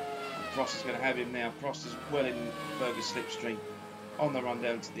 And Prost is going to have him now. Prost is well in Berger's slipstream. On the run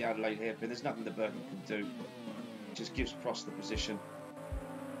down to the Adelaide hairpin. There's nothing that Berger can do. Just gives Prost the position.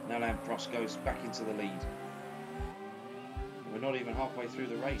 And Alain Prost goes back into the lead. We're not even halfway through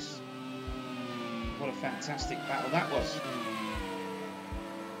the race. What a fantastic battle that was.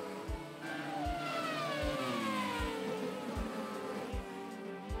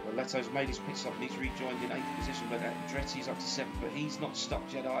 Well, Leto's made his pit stop and he's rejoined in 8th position, but Andretti's up to 7th, but he's not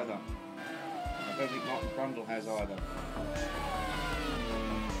stopped yet either. I don't think Martin Brundle has either.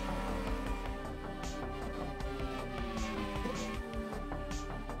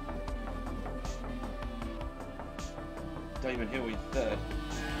 Damon Hill in 3rd.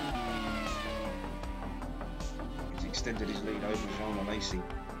 He's extended his lead over Jean Alain.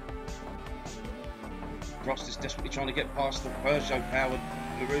 Prost is desperately trying to get past the Peugeot-powered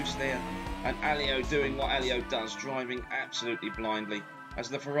Larousse there. And Alain doing what Alain does, driving absolutely blindly as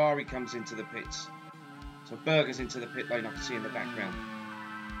the Ferrari comes into the pits. So Berger's into the pit lane, I can see in the background.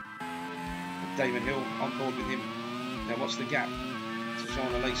 And Damon Hill on board with him. Now what's the gap to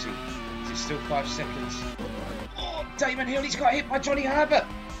Jean Alain? Is it still 5 seconds? Oh, Damon Hill, he's got hit by Johnny Herbert.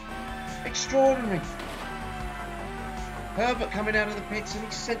 Extraordinary. Herbert coming out of the pits and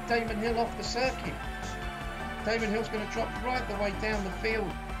he sent Damon Hill off the circuit. Damon Hill's going to drop right the way down the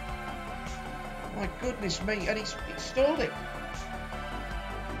field. My goodness me, and he's stalled it.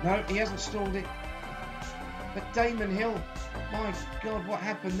 No, he hasn't stalled it. But Damon Hill My God, what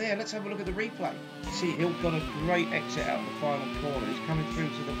happened there? Let's have a look at the replay. See, Hill got a great exit out of the final corner. He's coming through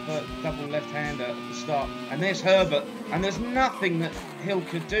to the double left-hander at the start. And there's Herbert. And there's nothing that Hill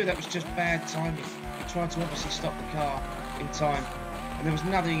could do. That was just bad timing. He tried to obviously stop the car in time. And there was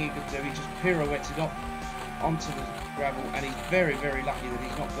nothing he could do. He just pirouetted off onto the gravel. And he's very, very lucky that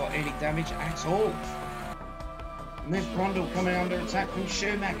he's not got any damage at all. And there's Brundle coming under attack from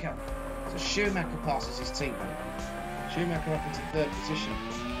Schumacher. So Schumacher passes his teammate. Schumacher up into third position.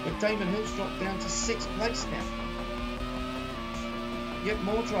 But Damon Hill's dropped down to 6th place now. Yet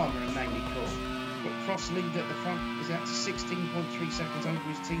more drama in Magny Cours. But Prost lead at the front is out to 16.3 seconds over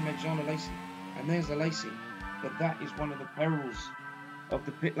his teammate Jean Alain. And there's Alain. But that is one of the perils of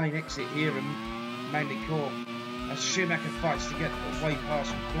the pit lane exit here in Magny Cours, as Schumacher fights to get away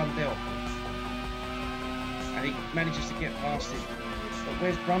past Blundell. And he manages to get past him. But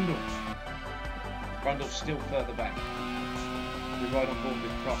where's Brundle? Brundle's still further back. We're right on board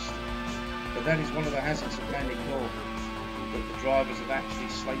with Prost. But that is one of the hazards of Magny Cours that the drivers have actually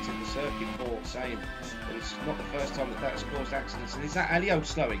slated the circuit for, saying that it's not the first time that has caused accidents. And is that Alain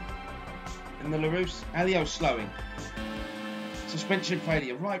slowing? In the Larousse, Alain slowing. Suspension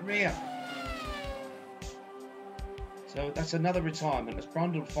failure, right rear. So that's another retirement as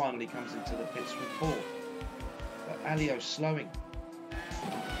Brundle finally comes into the pits with 4. But Alain slowing.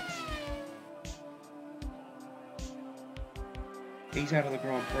 He's out of the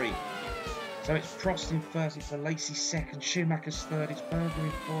Grand Prix. So it's Prost in first, it's Lacey second, Schumacher's third, it's Berger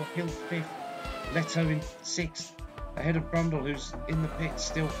in fourth, Hill fifth, Leto in 6th, ahead of Brundle who's in the pit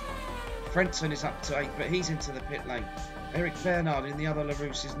still. Frentzen is up to 8th, but he's into the pit lane. Eric Bernard in the other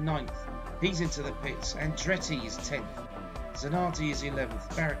Larousse is 9th. He's into the pits. Andretti is 10th. Zanardi is 11th.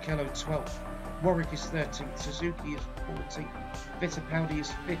 Barrichello 12th. Warwick is 13th. Suzuki is 14th. Fittipaldi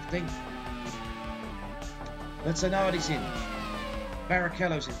is 15th. But Zanardi's in.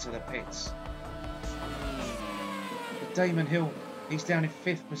 Barrichello's into the pits. But Damon Hill, he's down in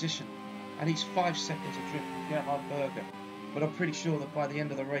 5th position. And he's 5 seconds adrift from Gerhard Berger. But I'm pretty sure that by the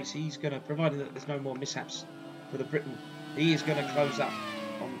end of the race, he's going to, provided that there's no more mishaps for the Briton, he is going to close up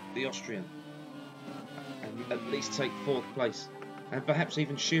on the Austrian and at least take 4th place, and perhaps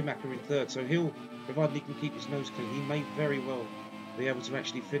even Schumacher in 3rd. So Hill, provided he can keep his nose clean, he may very well be able to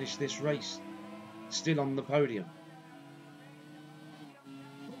actually finish this race still on the podium.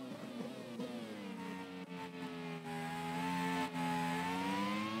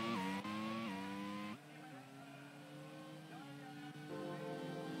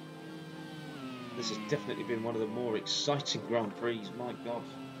 This has definitely been one of the more exciting Grand Prix. My God,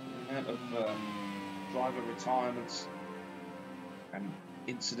 the amount of driver retirements and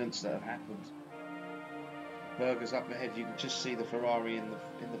incidents that have happened. Berger's up ahead. You can just see the Ferrari in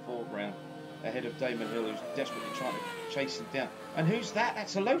the foreground, ahead of Damon Hill, who's desperately trying to chase him down. And who's that?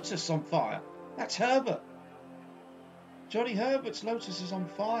 That's a Lotus on fire. That's Herbert. Johnny Herbert's Lotus is on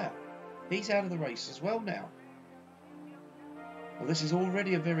fire. He's out of the race as well now. Well, this is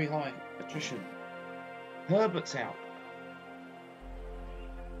already a very high attrition. Herbert's out.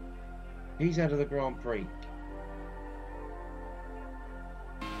 He's out of the Grand Prix.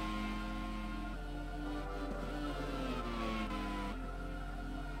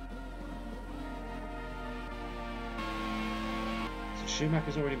 So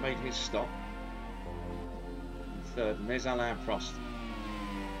Schumacher's already made his stop. In 3rd, and there's Alain Prost.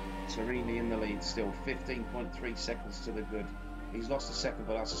 Serenely in the lead still, 15.3 seconds to the good. He's lost a second,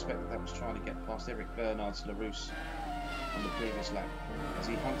 but I suspect that was trying to get past Eric Bernard's Larousse on the previous lap as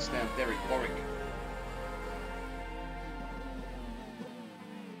he hunts down Derek Warwick.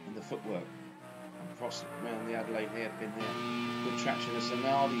 And the footwork. And Prost around the Adelaide hairpin there. Good traction as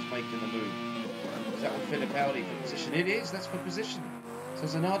Zanardi's making the move. Is that with Fittipaldi for position? It is, that's for position. So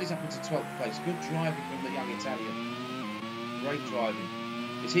Zanardi's up into 12th place. Good driving from the young Italian. Great driving.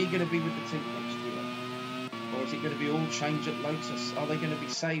 Is he going to be with the team next year? Or is it going to be all change at Lotus? Are they going to be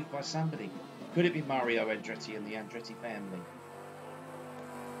saved by somebody? Could it be Mario Andretti and the Andretti family?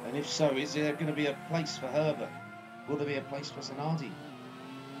 And if so, is there going to be a place for Herbert? Will there be a place for Zanardi?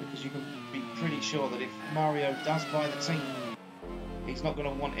 Because you can be pretty sure that if Mario does buy the team, he's not going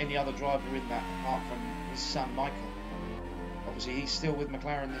to want any other driver in that apart from his son Michael. Obviously he's still with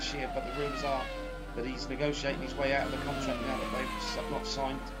McLaren this year, but the rumours are that he's negotiating his way out of the contract now that they've not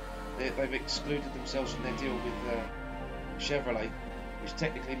signed. They've excluded themselves from their deal with Chevrolet, which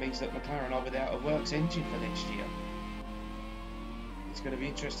technically means that McLaren are without a works engine for next year. It's going to be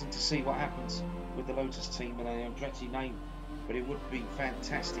interesting to see what happens with the Lotus team and an Andretti name, but it would be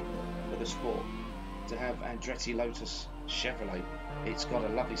fantastic for the sport to have Andretti Lotus Chevrolet. It's got a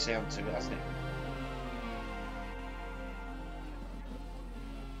lovely sound to it, hasn't it?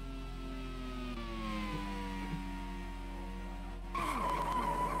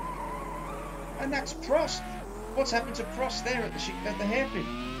 And that's Prost. What's happened to Prost there at the hairpin?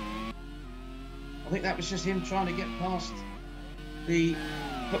 I think that was just him trying to get past the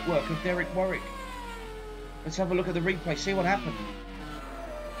footwork of Derek Warwick. Let's have a look at the replay, see what happened.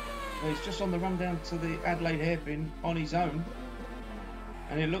 Well, he's just on the run down to the Adelaide hairpin on his own.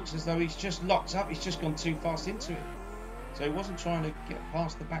 And it looks as though he's just locked up. He's just gone too fast into it. So he wasn't trying to get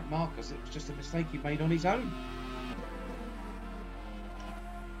past the back markers. It was just a mistake he made on his own.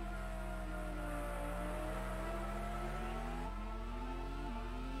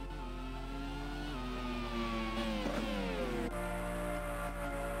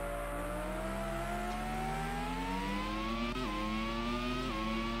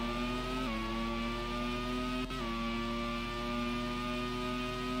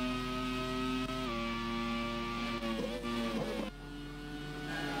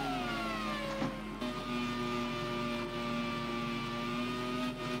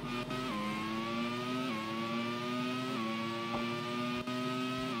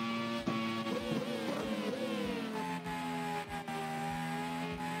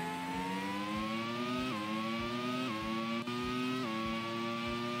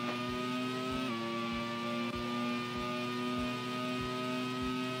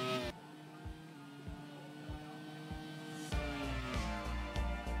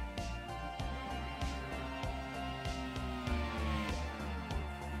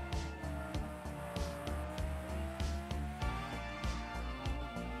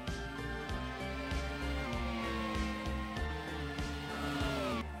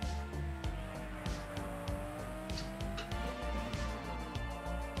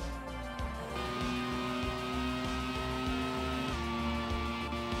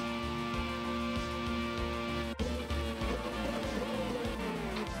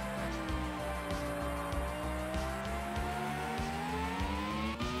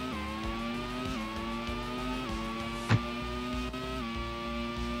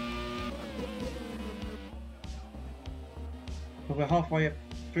 We're halfway up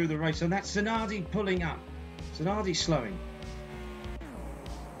through the race, and that's Zanardi pulling up. Zanardi slowing.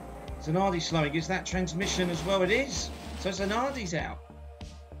 Zanardi slowing. Is that transmission as well? It is. So Zanardi's out.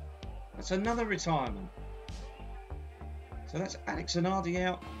 That's another retirement. So that's Alex Zanardi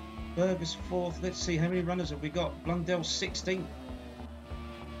out. Berger's 4th. Let's see, how many runners have we got? Blundell's 16th.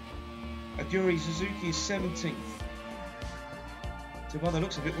 Aguri Suzuki is 17th. So by the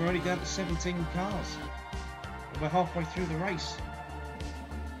looks of it, we're only down to 17 cars. And we're halfway through the race.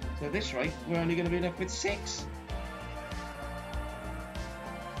 So at this rate, we're only going to be left with 6.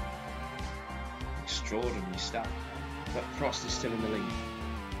 Extraordinary stuff. But Prost is still in the lead.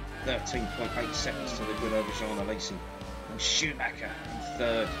 13.8 seconds to the good over Jean Alain. And Schumacher in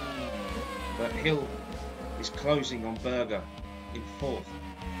 3rd. But Hill is closing on Berger in 4th.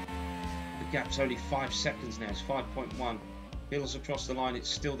 The gap's only 5 seconds now. It's 5.1. Hill's across the line. It's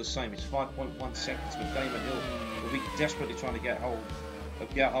still the same. It's 5.1 seconds. But Damon Hill will be desperately trying to get hold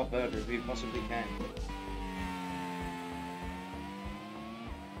of Gerhard Berger if he possibly can.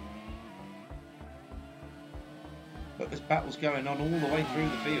 But this battle's going on all the way through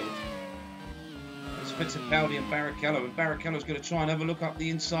the field. It's Fittipaldi and Barrichello, and Barrichello's going to try and have a look up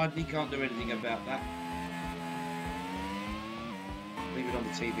the inside, and he can't do anything about that. Leave it on the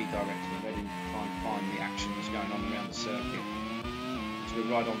TV directly, let him try and find the action that's going on around the circuit. So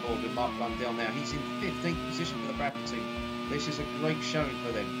we're right on board with Mark Blundell now. He's in 15th position for the Bradford team. This is a great showing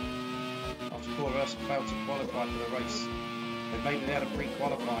for them. After Cours failed to qualify for the race, they made it out of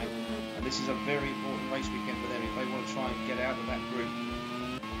pre-qualifying, and this is a very important race weekend for them if they want to try and get out of that group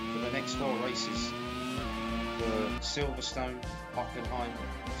for the next 4 races. For Silverstone, Hockenheim,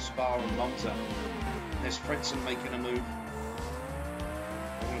 Spa and Monza. There's Frentzen making a move.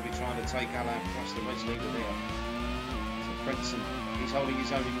 They're going to be trying to take Alain across the race leader there. So Frentzen, he's holding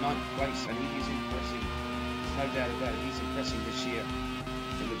his own in 9th place, and he is impressing. No doubt about it, he's impressing this year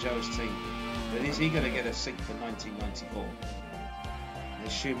in the Joes team. But is he going to get a seat for 1994?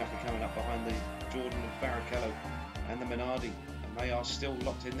 There's Schumacher coming up behind the Jordan and Barrichello and the Minardi, and they are still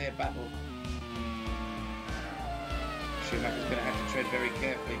locked in their battle. Schumacher's going to have to tread very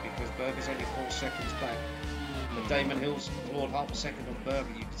carefully because Berger's only 4 seconds back. But Damon Hill's clawed half a second on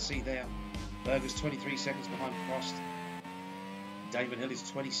Berger, you can see there. Berger's 23 seconds behind Prost. Damon Hill is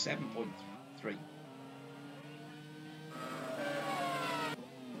 27.3.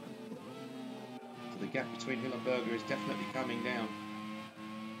 The gap between Hill and Berger is definitely coming down.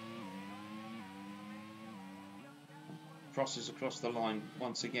 Prost is across the line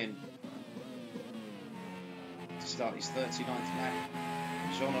once again to start his 39th lap.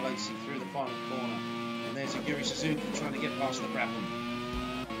 Jean Alain through the final corner, and there's Aguri Suzuki trying to get past the Brabham.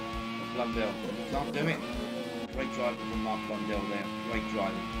 Blundell. He can't do it. Great driving from Mark Blundell there. Great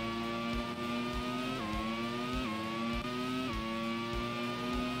driving.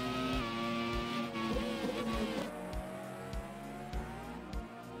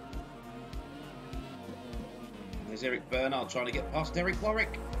 There's Eric Bernard trying to get past Derek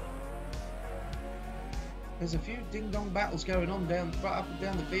Warwick. There's a few ding-dong battles going on up and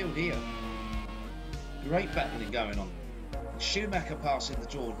down the field here. Great battling going on. Schumacher passing the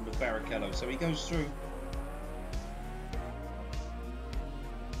Jordan of Barrichello, so he goes through.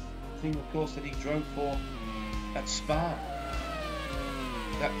 The team, of course, that he drove for at Spa.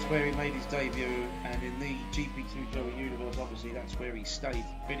 That's where he made his debut, and in the GP2 Tour Universe, obviously, that's where he stayed.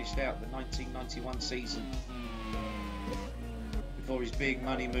 Finished out the 1991 season before his big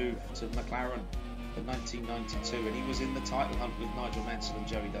money move to McLaren for 1992, and he was in the title hunt with Nigel Mansell and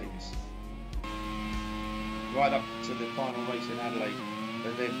Joey Davis. Right up to the final race in Adelaide,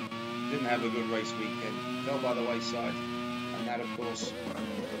 but then didn't have a good race weekend, fell by the wayside, and that, of course,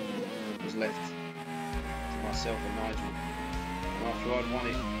 was left to myself and Nigel. And after I'd won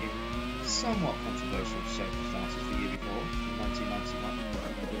it in somewhat controversial circumstances the year before, in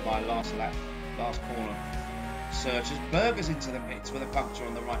 1991, with my last lap, last corner surge, as Berger's into the pits with a puncture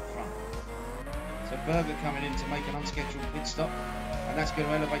on the right front. So Berger coming in to make an unscheduled pit stop, and that's going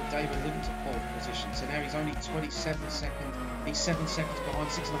to elevate David Hill to fourth position. So now he's only 27 seconds, he's 7 seconds behind,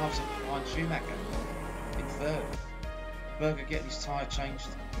 6.5 seconds behind Schumacher in third. Berger getting his tyre changed.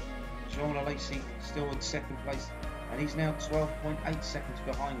 Jean Alesi still in second place, and he's now 12.8 seconds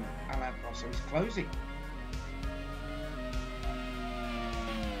behind Alain Prost, so he's closing.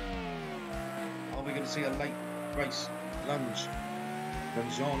 Are we going to see a late race lunge from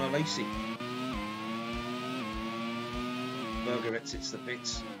Jean Alesi? Berger exits the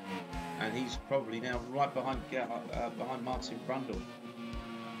pits, and he's probably now right behind Martin Brundle.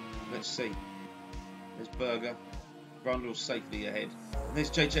 Let's see. There's Berger. Brundle's safely ahead. And there's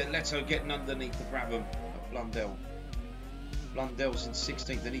JJ Leto getting underneath the Brabham of Blundell. Blundell's in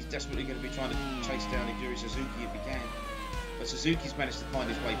 16th, and he's desperately going to be trying to chase down Hiduri Suzuki if he can. But Suzuki's managed to find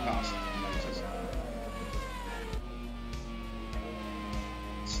his way past.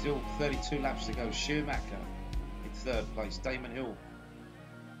 Still 32 laps to go. Schumacher in third place. Damon Hill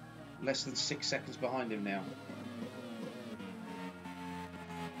less than 6 seconds behind him now.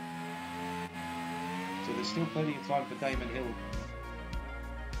 So there's still plenty of time for Damon Hill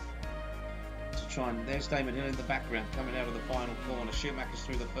to try and... There's Damon Hill in the background coming out of the final corner. Schumacher's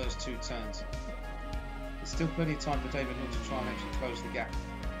through the first 2 turns. There's still plenty of time for Damon Hill to try and actually close the gap.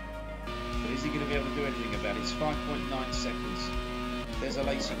 But is he going to be able to do anything about it? It's 5.9 seconds. There's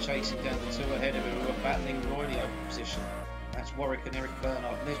Alesi chasing down the 2 ahead of him who are battling Roy the open position. That's Warwick and Eric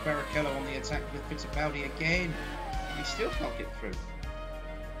Bernard. And there's Barrichello on the attack with Fittipaldi again. He still can't get through.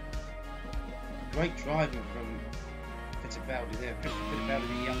 Great driving from Fittipaldi there. Fittipaldi,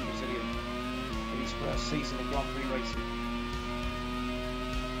 the young Brazilian, in his first season of Grand Prix racing.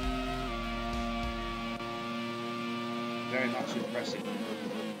 Very much impressive.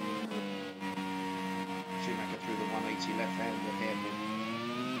 Schumacher through the 180 left-hander hairpin.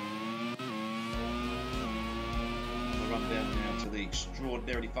 On the run down now to the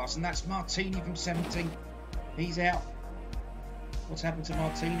extraordinarily fast, and that's Martini from 17. He's out. What's happened to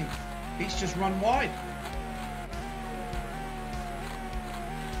Martini? He's just run wide.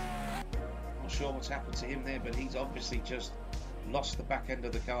 Not sure what's happened to him there, but he's obviously just lost the back end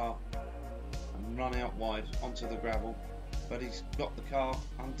of the car and run out wide onto the gravel. But he's got the car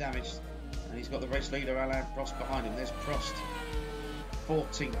undamaged, and he's got the race leader Alain Prost behind him. There's Prost,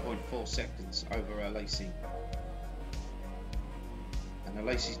 14.4 seconds over Alesi. And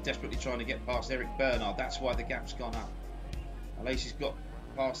Alesi's desperately trying to get past Eric Bernard. That's why the gap's gone up. Alesi's got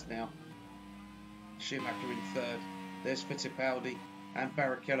past now. Schumacher in third. There's Fittipaldi and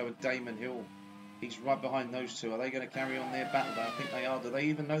Barrichello and Damon Hill. He's right behind those two. Are they going to carry on their battle? I think they are. Do they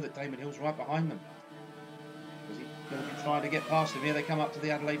even know that Damon Hill's right behind them? Is he going to be trying to get past them? Here they come up to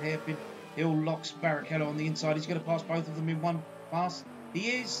the Adelaide hairpin. Hill locks Barrichello on the inside. He's going to pass both of them in one pass. He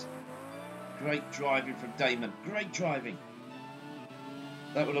is. Great driving from Damon. Great driving.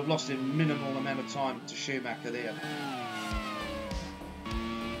 That would have lost him minimal amount of time to Schumacher there.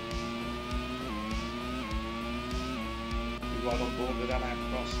 Right on board with Alain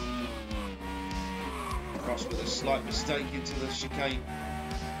Prost. Prost with a slight mistake into the chicane.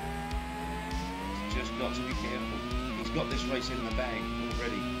 He's just got to be careful. He's got this race in the bag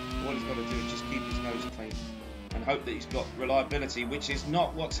already. All he's got to do is just keep his nose clean and hope that he's got reliability, which is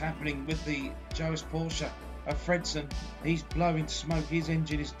not what's happening with the Joes Porsche of Fredson. He's blowing smoke. His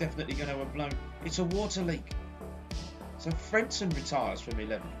engine is definitely going to have blown. It's a water leak. So Frentzen retires from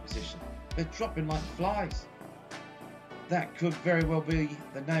 11th position. They're dropping like flies. That could very well be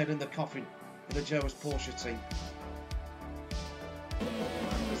the nail in the coffin for the Joas Porsche team.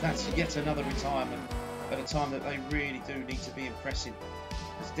 Because that's yet another retirement at a time that they really do need to be impressing.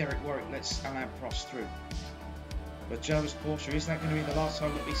 As Derek Warwick lets Alain Prost through. But Joas Porsche, is that going to be the last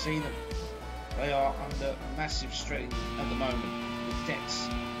time that we see them? They are under massive strain at the moment, with debts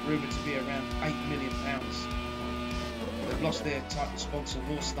rumoured to be around £8 million. They've lost their title sponsor,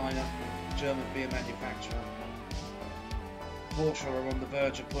 Horsteiner, German beer manufacturer. Porsche are on the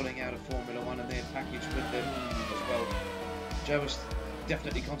verge of pulling out of Formula 1 and their package with them as well. Joas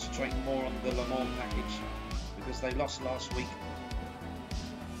definitely concentrating more on the Le Mans package because they lost last week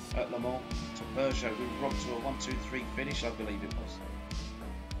at Le Mans to Peugeot, who romped to a 1-2-3 finish, I believe it was.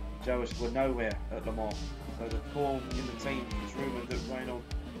 Joas were nowhere at Le Mans, so the call in the team is rumoured that Renault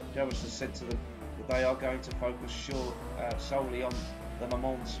Joas has said to them that they are going to focus solely on the Le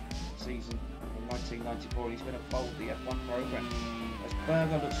Mans season in 1994. He's going to fold the F1 programme as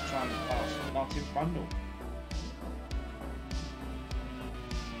Berger looks to try and pass Martin Brundle.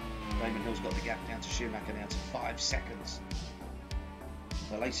 Damon Hill's got the gap down to Schumacher now to 5 seconds.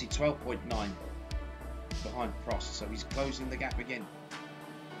 So Lacey 12.9 behind Prost, so he's closing the gap again.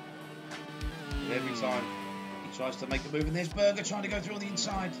 But every time he tries to make a move, and there's Berger trying to go through on the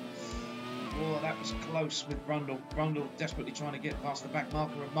inside. Oh, that was close with Brundle. Brundle desperately trying to get past the back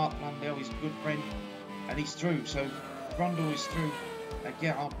marker of Mark Blundell, his good friend, and he's through. So Brundle is through, and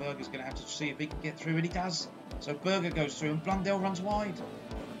Gerhard Berger's going to have to see if he can get through, and he does. So Berger goes through, and Blundell runs wide,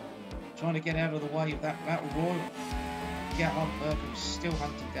 trying to get out of the way of that battle royal. Gerhard Berger is still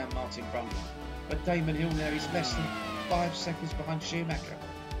hunting down Martin Brundle, but Damon Hill now is less than 5 seconds behind Schumacher,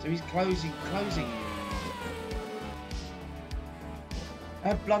 so he's closing.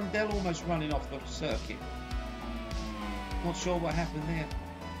 And Blundell almost running off the circuit. Not sure what happened there,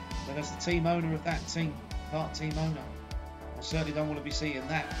 but as the team owner of that team, part team owner, I certainly don't want to be seeing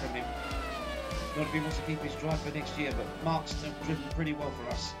that from him. Not if he wants to keep his drive for next year, but Mark's driven pretty well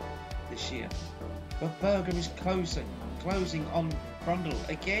for us this year. But Berger is closing on Brundle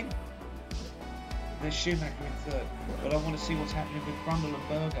again. There's Schumacher in third, but I want to see what's happening with Brundle and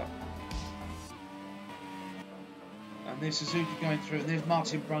Berger. And there's Suzuki going through, and there's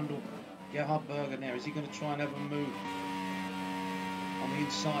Martin Brundle. Gerhard Berger now, is he going to try and have a move on the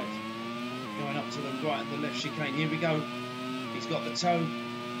inside? Going up to the right and the left chicane, here we go. He's got the toe.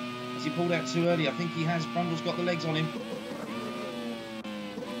 Has he pulled out too early? I think he has. Brundle's got the legs on him.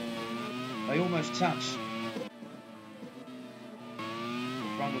 They almost touch.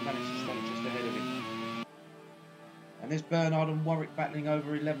 Brundle managed to stay just ahead of him. And there's Bernard and Warwick battling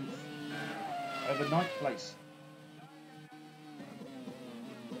over 11th, over 9th place.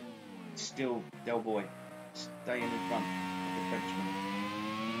 Still Del Boy staying in front of the Frenchman.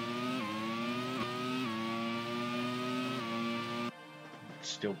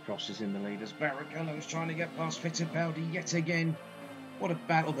 Still Prost is in the lead as Barrichello is trying to get past Fittipaldi yet again. What a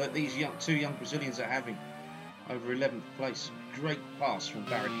battle that these two young Brazilians are having over 11th place. Great pass from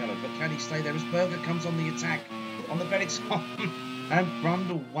Barrichello, but can he stay there as Berger comes on the attack on the Benetton? And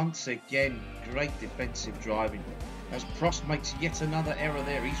Brundle once again, great defensive driving as Prost makes yet another error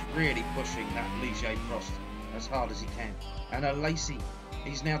there. He's really pushing that Ligier Prost as hard as he can. And Lacey,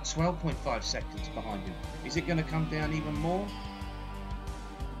 he's now 12.5 seconds behind him. Is it going to come down even more?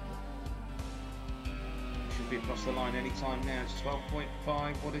 Should be across the line any time now. It's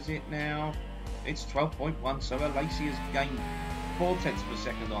 12.5. What is it now? It's 12.1. So Lacey has gained 0.4 of a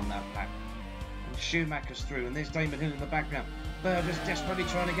second on that lap. And Schumacher's through. And there's Damon Hill in the background. Berger's desperately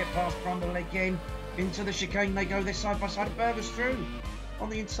trying to get past Brundle again. Into the chicane they go, they're side by side. Berger's through on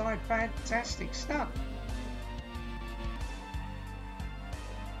the inside. Fantastic stuff.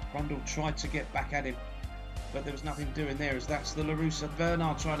 Brundle tried to get back at him, but there was nothing doing there, as that's the LaRussa.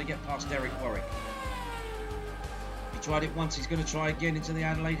 Bernard trying to get past Derek Warwick. He tried it once, he's going to try again into the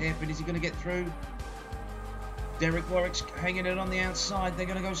Adelaide hairpin. Is he going to get through? Derek Warwick's hanging it on the outside. They're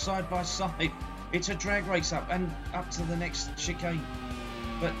going to go side by side. It's a drag race up and up to the next chicane.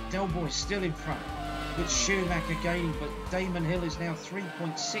 But Del Boy's still in front, with Schumacher gaining, but Damon Hill is now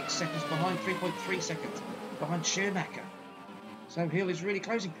 3.6 seconds behind, 3.3 seconds behind Schumacher. So Hill is really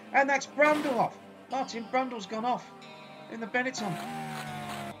closing, and that's Brundle off. Martin Brundle's gone off in the Benetton.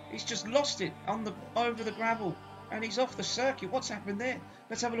 He's just lost it on over the gravel, and he's off the circuit. What's happened there?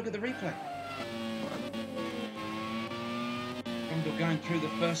 Let's have a look at the replay. Brundle going through the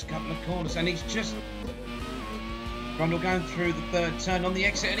first couple of corners, and he's just... Brundle going through the third turn on the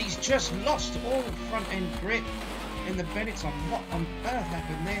exit, and he's just lost all front end grip in the Benetton. What on earth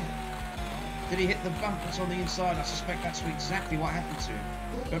happened there? Did he hit the bump that's on the inside? I suspect that's exactly what happened to him.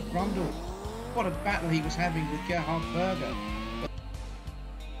 But Brundle, what a battle he was having with Gerhard Berger. But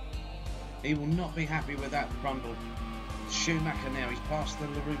he will not be happy with that, Brundle. Schumacher now, he's past the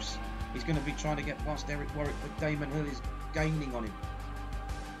LaRousse. He's going to be trying to get past Eric Warwick, but Damon Hill is gaining on him.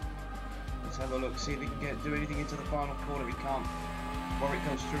 Let's have a look, see if he can do anything into the final corner. He can't. Warwick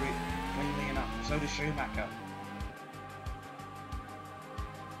goes through it cleanly enough. So does Schumacher.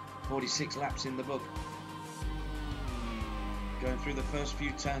 46 laps in the book. Going through the first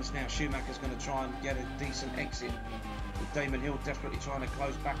few turns now. Schumacher's going to try and get a decent exit. With Damon Hill desperately trying to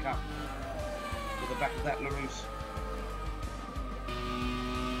close back up to the back of that LaRousse.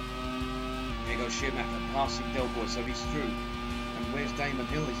 There goes Schumacher passing Del Boy, so he's through. And where's Damon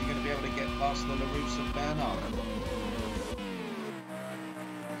Hill? Is he going to be able to get past the LaRousse and Bernard?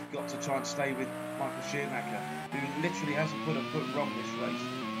 He's got to try and stay with Michael Schumacher, who literally hasn't put a foot wrong this race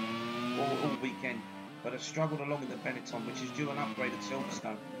all weekend, but has struggled along in the Benetton, which is due an upgrade at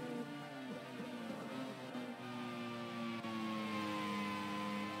Silverstone.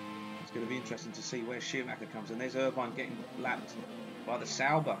 It's going to be interesting to see where Schumacher comes, and there's Irvine getting lapped by the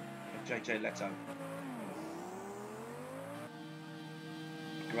Sauber of JJ Leto.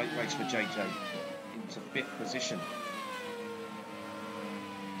 A great race for JJ into 5th position.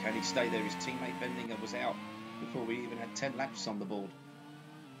 Can he stay there? His teammate Wendlinger was out before we even had 10 laps on the board.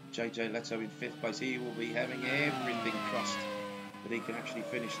 JJ Leto in 5th place. He will be having everything crossed that he can actually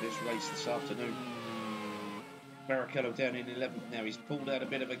finish this race this afternoon. Barrichello down in 11th now. He's pulled out a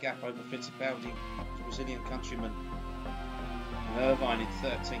bit of a gap over Fittipaldi, the Brazilian countryman. And Irvine in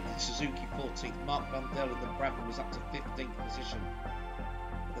 13th. Suzuki 14th. Mark Blundell in the Brabham was up to 15th position.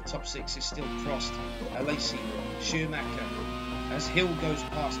 The top 6 is still Prost, Alain, Schumacher, as Hill goes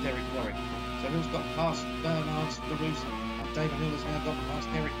past Eric Warwick. So Hill's got past Bernard's LaRousse. David Hill has now got past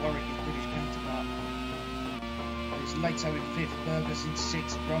Eric Warwick, his British counterpart. It's Leto in 5th, Berger's in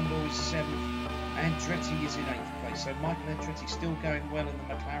 6th, Brundle is 7th, Andretti is in 8th place. So Michael Andretti still going well in the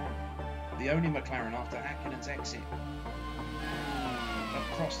McLaren, the only McLaren after Häkkinen's exit. But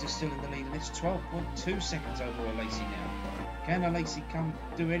Prost is still in the lead, and it's 12.2 seconds over Alesi now. Can Alesi come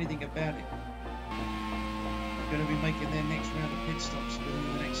do anything about it? They're going to be making their next round of pit stops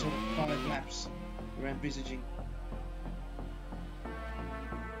within the next sort of 5 laps we're envisaging.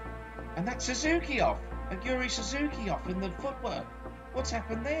 And that's Suzuki off. Aguri Suzuki off in the footwork. What's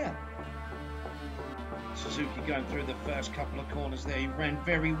happened there? Suzuki going through the first couple of corners there. He ran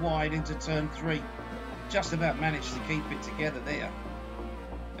very wide into turn 3. Just about managed to keep it together there.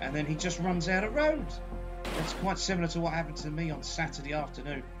 And then he just runs out of road. That's quite similar to what happened to me on Saturday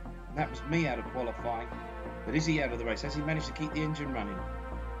afternoon. And that was me out of qualifying. But is he out of the race? Has he managed to keep the engine running?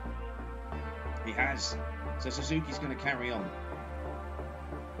 He has. So Suzuki's going to carry on.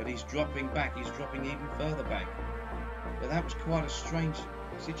 But he's dropping back. He's dropping even further back. But that was quite a strange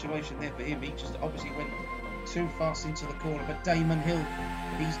situation there for him. He just obviously went too fast into the corner. But Damon Hill,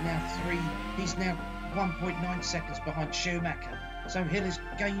 he's now 1.9 seconds behind Schumacher. So Hill is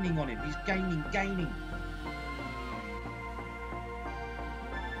gaining on him. He's gaining.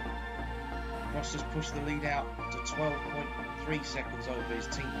 Prost has pushed the lead out to 12.3 seconds over his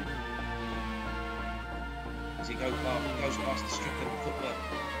teammate. As he goes past the stricken footwork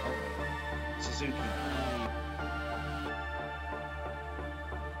of Suzuki.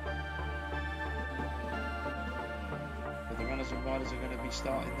 But the runners and riders are going to be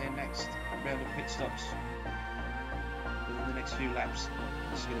starting their next round of pit stops within the next few laps.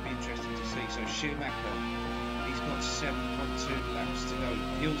 This is going to be interesting to see. So Schumacher, he's got 7.2 laps to go.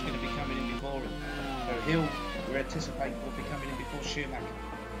 Hill's going to be coming in before him. So Hill, we're anticipating, will be coming in before Schumacher.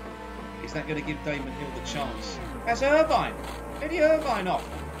 Is that going to give Damon Hill the chance? That's Irvine! Eddie Irvine off!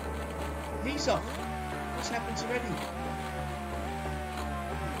 He's off! What's happened to Eddie?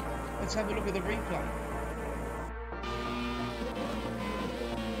 Let's have a look at the replay.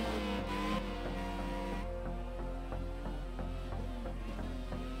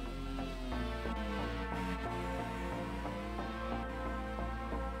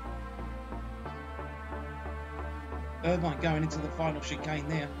 Irvine going into the final chicane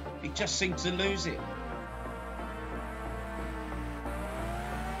there. He just seemed to lose it.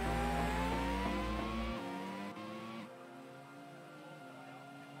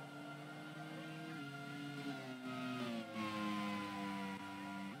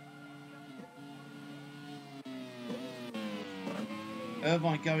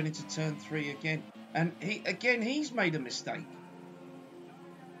 Irvine going into turn 3 again. And he's made a mistake.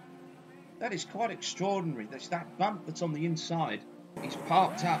 That is quite extraordinary. There's that bump that's on the inside. He's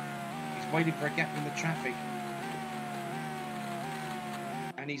parked up. He's waiting for a gap in the traffic.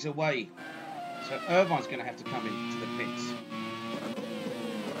 And he's away. So Irvine's going to have to come into the pits.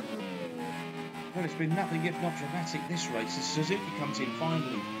 Well, it's been nothing if not dramatic this race as Suzuki comes in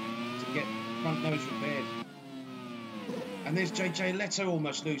finally to get front nose repaired. And there's JJ Leto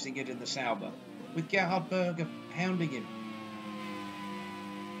almost losing it in the Sauber, with Gerhard Berger pounding him.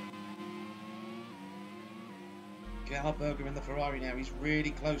 Gerhard Berger in the Ferrari now, he's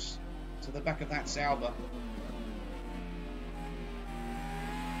really close to the back of that Sauber.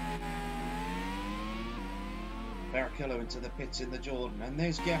 Barrichello into the pits in the Jordan, and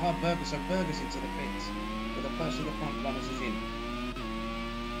there's Gerhard Berger, so Berger's into the pits, but the first of the front runners is in.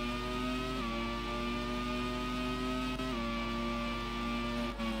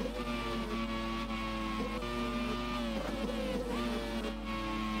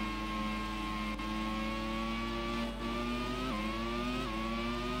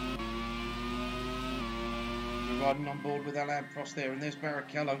 We're riding on board with Alain Prost there, and there's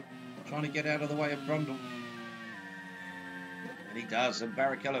Barrichello trying to get out of the way of Brundle. And he does, and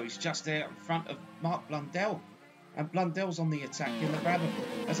Barrichello is just there in front of Mark Blundell. And Blundell's on the attack in the Brabham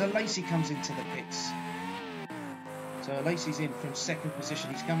as Alain comes into the pits. So Alain's in from second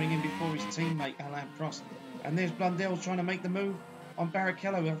position. He's coming in before his teammate Alain Prost. And there's Blundell trying to make the move on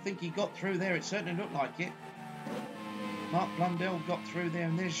Barrichello. I think he got through there. It certainly looked like it. Mark Blundell got through there.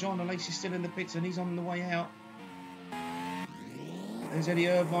 And there's Jean Alain still in the pits and he's on the way out. There's Eddie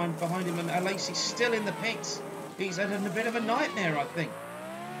Irvine behind him and Alain still in the pits. He's had a bit of a nightmare, I think.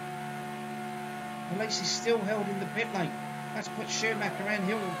 Alain's still held in the pit lane. That's put Schumacher and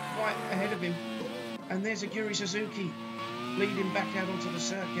Hill right ahead of him. And there's Aguri Suzuki leading back out onto the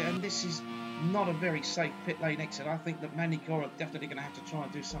circuit. And this is not a very safe pit lane exit. I think that Magny Cours are definitely going to have to try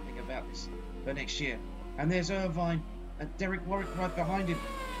and do something about this for next year. And there's Irvine and Derek Warwick right behind him.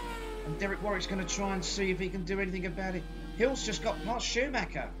 And Derek Warwick's going to try and see if he can do anything about it. Hill's just got past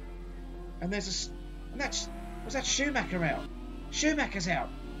Schumacher. And there's a... And that's... Was that Schumacher out? Schumacher's out.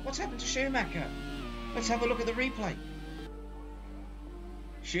 What's happened to Schumacher? Let's have a look at the replay.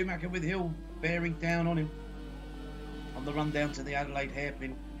 Schumacher with Hill bearing down on him on the run down to the Adelaide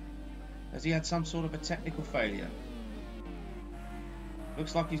hairpin as he had some sort of a technical failure.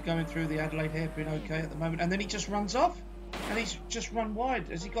 Looks like he's going through the Adelaide hairpin okay at the moment, and then he just runs off and he's just run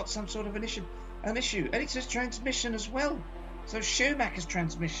wide as he got some sort of an issue. And it's his transmission as well. So Schumacher's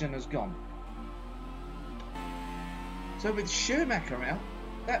transmission has gone. So with Schumacher out,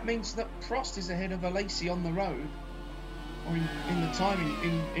 that means that Prost is ahead of Alain on the road, or in the time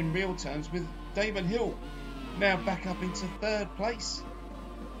in real terms, with Damon Hill now back up into third place.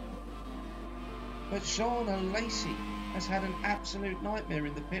 But Jean Alain has had an absolute nightmare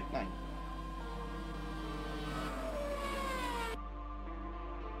in the pit lane.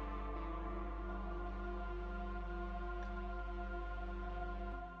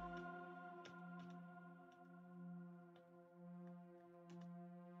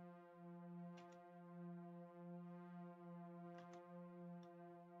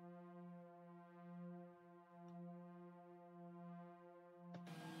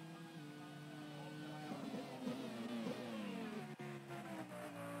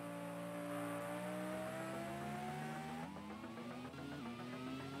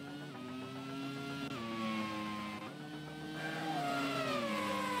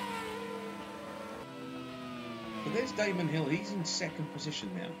 But there's Damon Hill. He's in second position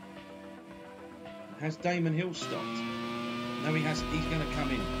now. Has Damon Hill stopped? No, he hasn't. He's going to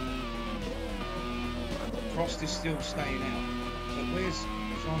come in. Prost is still staying out. But where's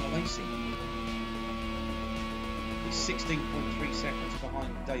Jean Alain? He's 16.3 seconds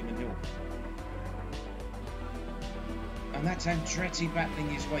behind Damon Hill. And that's Andretti battling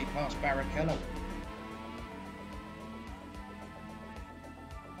his way past Barrichello.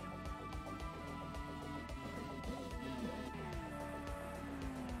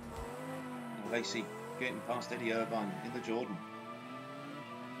 Lacey getting past Eddie Irvine in the Jordan.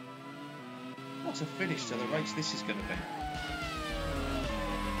 What a finish to the race this is going to be.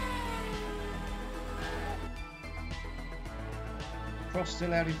 Prost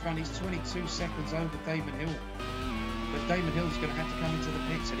still out in front. He's 22 seconds over Damon Hill. But Damon Hill's going to have to come into the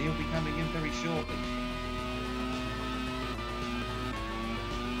pits and he'll be coming in very shortly.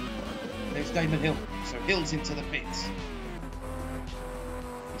 There's Damon Hill. So Hill's into the pits.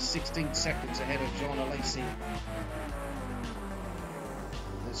 16 seconds ahead of Jean Alain.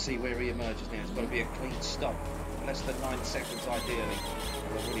 Let's see where he emerges now. It's got to be a clean stop. Less than 9 seconds ideally.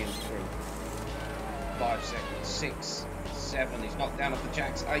 For Williams through. 5 seconds. 6, 7. He's knocked down off the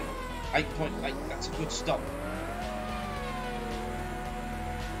jacks. 8. 8.8. That's a good stop.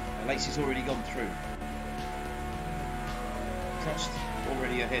 Alain's already gone through. Prost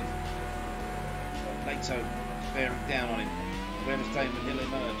already ahead. Leto bearing down on him. Where does Damon Hill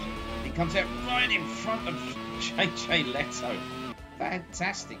emerge? He comes out right in front of JJ Leto.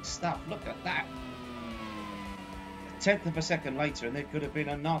 Fantastic stuff. Look at that. A tenth of a second later, and there could have been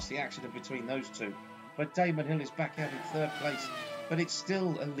a nasty accident between those two. But Damon Hill is back out in third place. But it's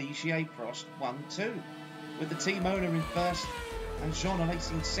still a Ligier Prost 1-2. With the team owner in first and Jean Alain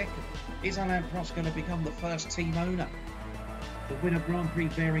in second. Is Alain Prost going to become the first team owner? The winner Grand Prix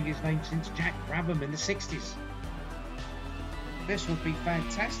bearing his name since Jack Brabham in the 60s. This would be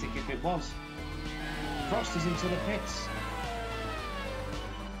fantastic if it was. Prost is into the pits.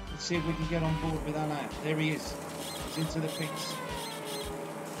 Let's see if we can get on board with Alain. There he is. He's into the pits.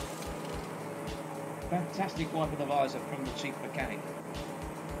 Fantastic wipe of the visor from the chief mechanic.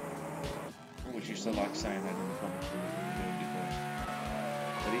 Always used to like saying that in the commentary.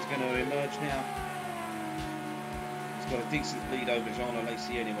 But he's going to emerge now. He's got a decent lead over Jean Alain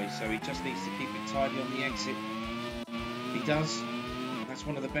anyway, so he just needs to keep it tidy on the exit. He does. That's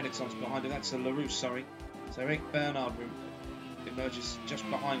one of the Benettons behind him. That's a LaRousse, sorry. So Eric Bernard emerges just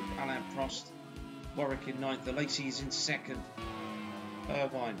behind Alain Prost. Warwick in ninth. The Lacey is in second.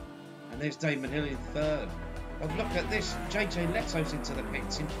 Irvine. And there's Damon Hill in third. But look at this. JJ Leto's into the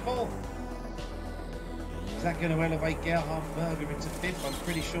pits in fourth. Is that going to elevate Gerhard Berger into fifth? I'm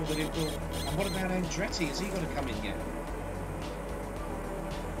pretty sure that it will. And what about Andretti? Is he going to come in yet?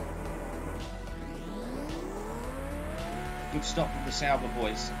 Good stop from the Sauber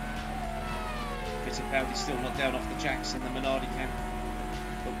boys. Fittipaldi's still not down off the jacks in the Minardi camp.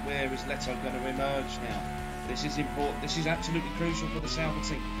 But where is Leto going to emerge now? This is important. This is absolutely crucial for the Sauber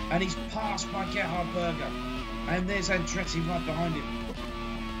team. And he's passed by Gerhard Berger. And there's Andretti right behind him.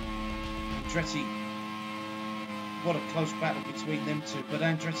 Andretti, what a close battle between them two. But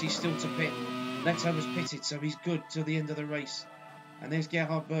Andretti's still to pit. Leto was pitted, so he's good till the end of the race. And there's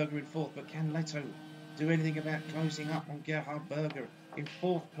Gerhard Berger in fourth. But can Leto do anything about closing up on Gerhard Berger in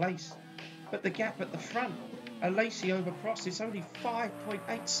fourth place? But the gap at the front, Alain over Prost, it's only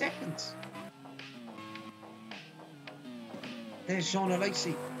 5.8 seconds. There's Jean Alain.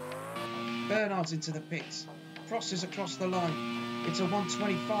 Bernard's into the pits. Prost is across the line. It's a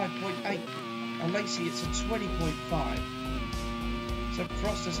 125.8. Alain, it's a 20.5. So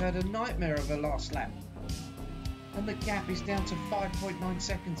Prost has had a nightmare of a last lap. And the gap is down to 5.9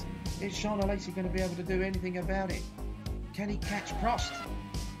 seconds. Is Jean Alain going to be able to do anything about it? Can he catch Prost?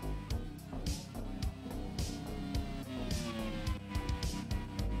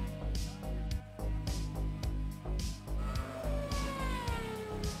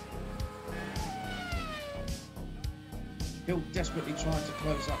 Hill desperately tried to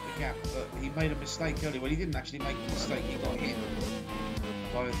close up the gap, but he made a mistake earlier. Well, he didn't actually make a mistake. He got hit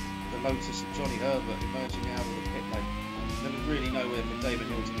by the Lotus of Johnny Herbert emerging out of the pit lane. There was really nowhere for David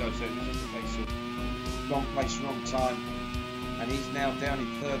Hill to go, so it was just a case of wrong place, wrong time. And he's now down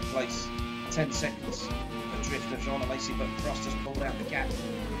in third place, 10 seconds adrift of Jean Alain, but Prost has pulled out the gap.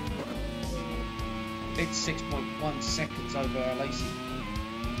 It's 6.1 seconds over Alain.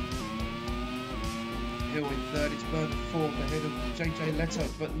 Hill in third, it's Berger fourth ahead of JJ Leto,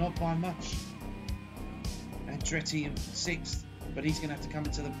 but not by much. Andretti in sixth, but he's going to have to come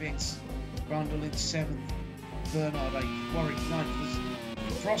into the pits. Brundle in seventh, Bernard eighth, Warwick ninth.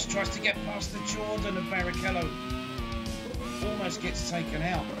 Prost tries to get past the Jordan of Barrichello. Almost gets taken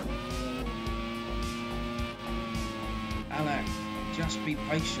out. Alain, just be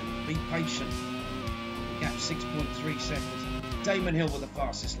patient, be patient. Gap 6.3 seconds. Damon Hill with the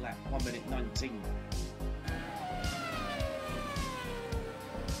fastest lap, 1 minute 19.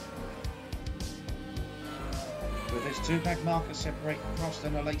 But there's two back markers separating Prost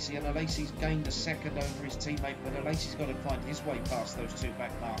and Alain, and Alain's gained a second over his teammate, but Alain's got to find his way past those two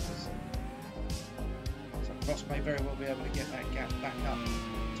back markers. So Prost may very well be able to get that gap back up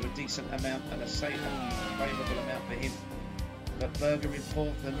to a decent amount and a safe and favourable amount for him. But Berger in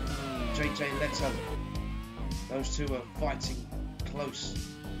fourth and JJ Leto, those two are fighting close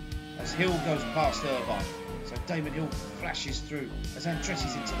as Hill goes past Irvine. So Damon Hill flashes through as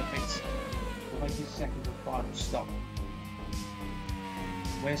Andretti's into the pits. Will make his second and final stop.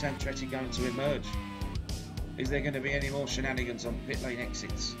 Where's Andretti going to emerge? Is there going to be any more shenanigans on pit lane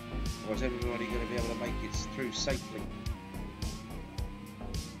exits? Or is everybody going to be able to make it through safely?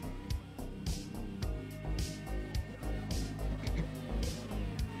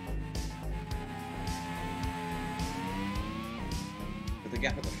 But the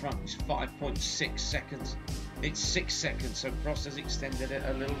gap at the front is 5.6 seconds. It's 6 seconds, so Prost has extended it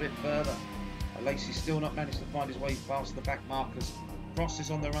a little bit further. Lacey's still not managed to find his way past the back markers. Prost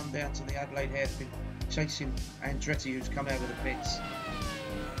is on the run down to the Adelaide hairpin, chasing Andretti, who's come out of the pits.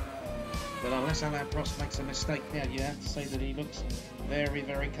 But unless Alain Prost makes a mistake now, you have to say that he looks very,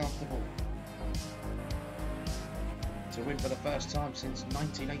 very comfortable. To win for the first time since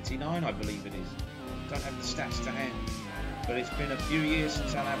 1989, I believe it is. Don't have the stats to hand. But it's been a few years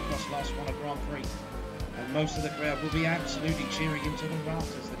since Alain Prost last won a Grand Prix. And most of the crowd will be absolutely cheering him to the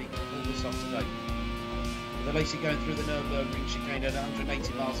rafters that he can pull this off today. With Alain going through the Nürburgring chicane at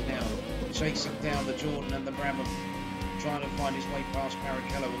 180 miles an hour, chasing down the Jordan and the Brabham, trying to find his way past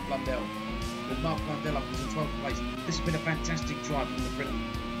Barrichello and Blundell. With Mark Blundell up into 12th place. This has been a fantastic drive from the Briton.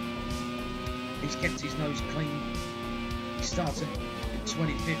 He's kept his nose clean. He started in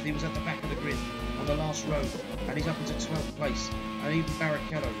 25th. He was at the back of the grid on the last row, and he's up into 12th place. And even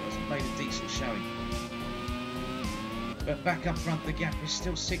Barrichello has made a decent showing. But back up front, the gap is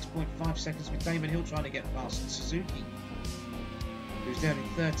still 6.5 seconds with Damon Hill trying to get past Suzuki, who's down in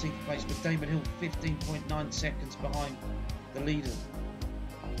 13th place, but Damon Hill 15.9 seconds behind the leader.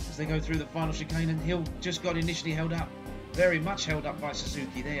 As they go through the final chicane, and Hill just got initially held up, very much held up by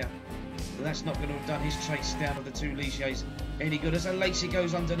Suzuki there. But that's not going to have done his chase down of the two Ligiers any good, as Lacey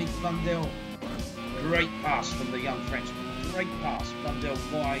goes underneath Blundell. Great pass from the young Frenchman. Great pass. Blundell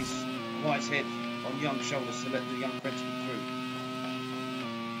wise head on young shoulders to let the young Frenchman through.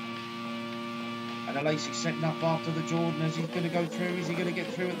 And Lacey setting up after the Jordan as he's going to go through. Is he going to get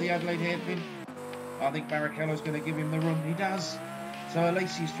through at the Adelaide hairpin? I think Barrichello's going to give him the room. He does. So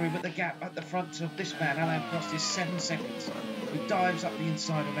Lacey's through, but the gap at the front of this man, Alain Prost, is 7 seconds. He dives up the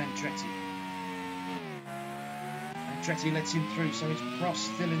inside of Andretti. Andretti lets him through, so it's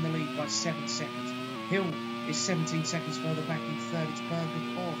Prost still in the lead by 7 seconds. Hill is 17 seconds further back in third. It's Berger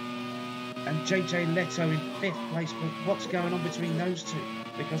in fourth. And JJ Leto in 5th place. But what's going on between those two?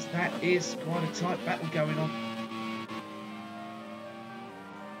 Because that is quite a tight battle going on.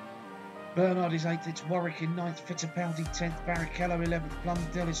 Bernard is 8th, it's Warwick in 9th, Fittipaldi 10th, Barrichello 11th,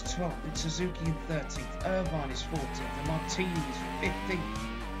 Blundell is 12th, it's Suzuki in 13th, Irvine is 14th, and Martini is 15th.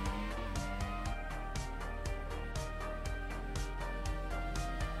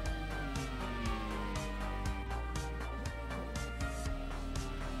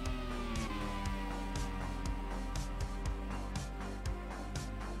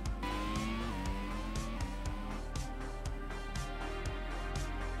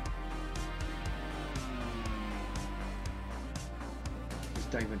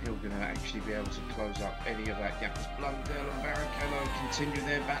 Damon Hill going to actually be able to close up any of that gap as Blundell and Barrichello continue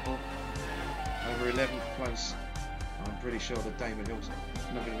their battle over 11th place. I'm pretty sure that Damon Hill's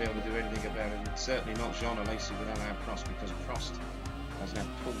not going to be able to do anything about it. It's certainly not Jean Alesi with Alain Prost, because Prost has now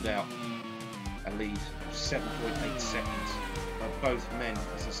pulled out a lead of 7.8 seconds. But both men,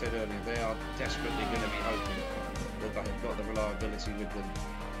 as I said earlier, they are desperately going to be hoping that they've got the reliability with them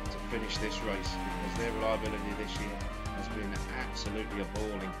to finish this race, because their reliability this year has been absolutely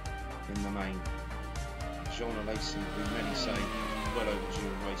appalling in the main. Jean Alesi, who many say well overdue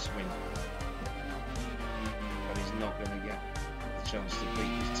a race win, but he's not going to get the chance to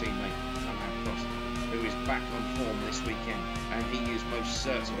beat his teammate Alain Prost, who is back on form this weekend, and he is most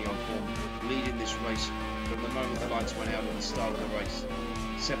certainly on form, leading this race from the moment the lights went out at the start of the race.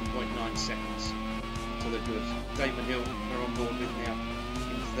 7.9 seconds to the good. Damon Hill we're on board with now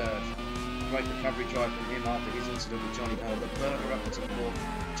in third. Great recovery drive from him after his incident with Johnny Herbert. Berger up into 4th,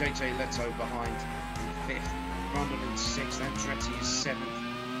 JJ Leto behind in 5th, Rundle in 6th, Andretti is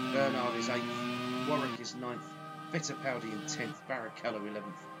 7th, Bernard is 8th, Warwick is 9th, Fittipaldi in 10th, Barrichello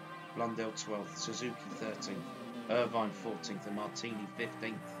 11th, Blundell 12th, Suzuki 13th, Irvine 14th, and Martini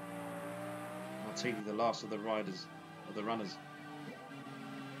 15th. Martini the last of the riders, of the runners.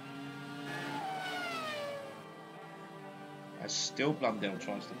 As still Blundell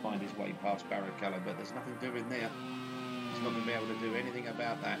tries to find his way past Barrichello, but there's nothing doing there. He's not going to be able to do anything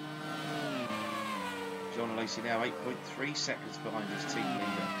about that. Jean Alesi now 8.3 seconds behind his team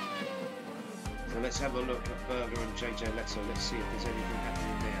leader. So let's have a look at Berger and JJ Leto. Let's see if there's anything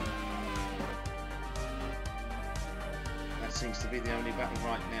happening there. That seems to be the only battle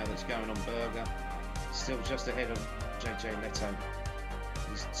right now that's going on. Berger still just ahead of JJ Leto.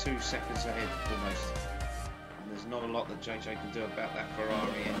 He's 2 seconds ahead almost. There's not a lot that JJ can do about that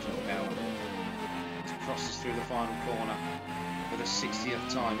Ferrari engine power. He crosses through the final corner for the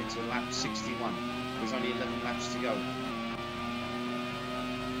 60th time into lap 61. There's only 11 laps to go.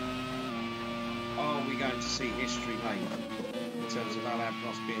 Are we going to see history made in terms of Alain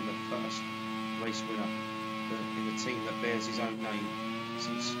Prost being the first race winner in the team that bears his own name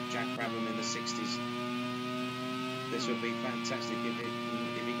since Jack Brabham in the 60s? This would be fantastic if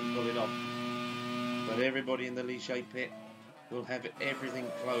he can pull it off. But everybody in the Ligier pit will have everything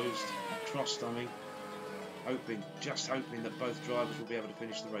closed, crossed, just hoping that both drivers will be able to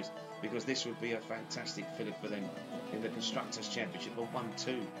finish the race, because this would be a fantastic fillip for them in the Constructors' Championship, a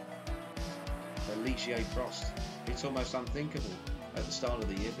 1-2 for Ligier Prost. It's almost unthinkable at the start of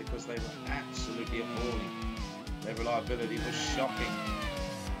the year because they were absolutely appalling. Their reliability was shocking.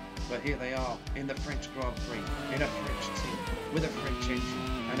 But here they are in the French Grand Prix, in a French team, with a French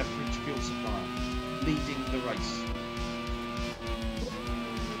engine and a French fuel supplier, leading the race.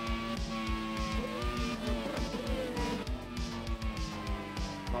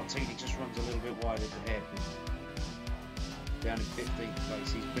 Martini just runs a little bit wide at the hairpin. Down in 15th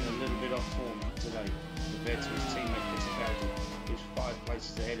place. He's been a little bit off form today compared to his teammate Fittipaldi, who's 5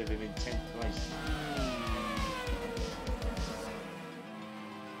 places ahead of him in 10th place.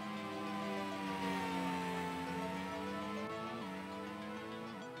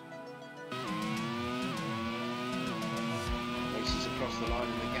 Races across the line,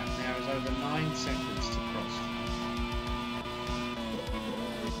 and the gap now is over 9 seconds to Prost.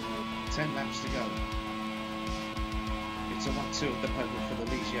 10 laps to go. It's a 1-2 at the moment for the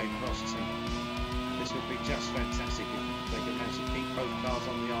Ligier Prost team. This would be just fantastic if they can manage to keep both cars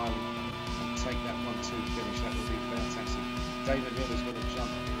on the island and take that 1-2 finish. That would be fantastic. David Hill is going to jump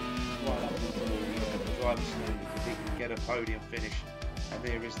right up into the driver's room because he can get a podium finish, and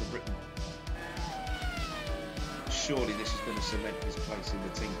there is the Briton. Surely this is going to cement his place in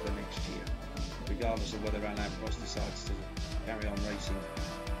the team for next year, regardless of whether Alain Prost decides to carry on racing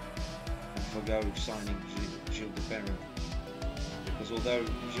and forgo signing Gilles de Ferran. Because although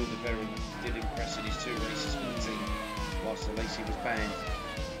Gilles de Ferran did impress in his 2 races for the team, whilst Alain was banned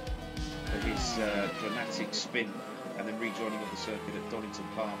for his dramatic spin and then rejoining of the circuit at Donington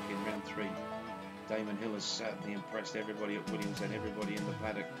Park in round 3, Damon Hill has certainly impressed everybody at Williams and everybody in the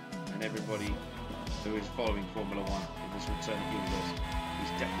paddock and everybody who is following Formula 1 in this alternate universe.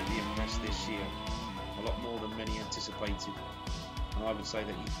 He's definitely impressed this year, a lot more than many anticipated, and I would say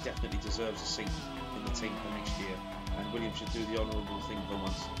that he definitely deserves a seat in the team for next year, and Williams should do the honourable thing for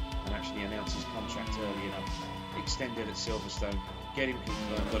once and actually announce his contract early enough, extend it at Silverstone, get him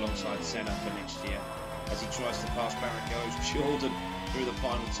confirmed alongside Senna for next year as he tries to pass Barrichello's Jordan through the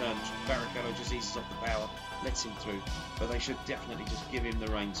final turn. Barrichello just eases off the power, lets him through, but they should definitely just give him the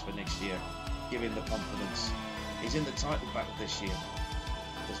reins for next year, give him the confidence. He's in the title battle this year,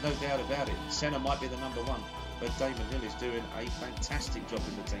 there's no doubt about it. Senna might be the number 1, but Damon Hill is doing a fantastic job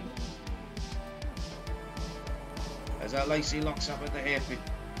in the team. As our Lacey locks up at the hairpin.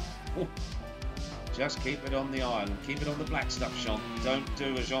 Ooh. Just keep it on the island, keep it on the black stuff, Sean. Don't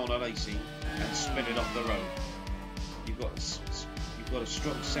do a Jean Lacey and spin it off the road. You've got a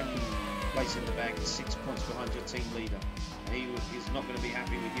strong second place in the bag, 6 points behind your team leader. And he is not going to be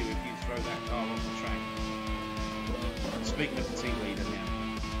happy with you if you throw that car off the track. And speaking of the team leader now,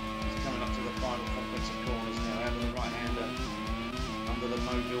 he's coming up to the final complex of corners now, out of the right-hander, under the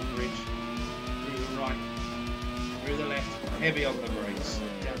Mobile Bridge, through the right, through the left, heavy on the brakes,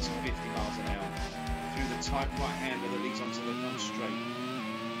 down to 50 miles an hour, through the tight right-hander that leads onto the front straight.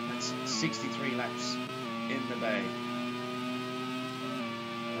 That's 63 laps in the bag.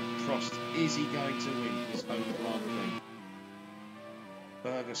 And Prost, is he going to win his home Grand Prix?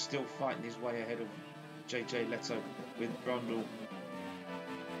 Berger still fighting his way ahead of JJ Leto, with Brundle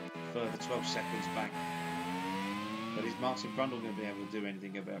further 12 seconds back. But is Martin Brundle going to be able to do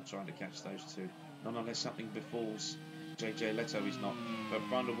anything about trying to catch those two? Not unless something befalls JJ Leto, is not. But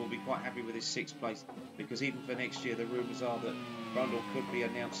Brundle will be quite happy with his 6th place, because even for next year the rumours are that Brundle could be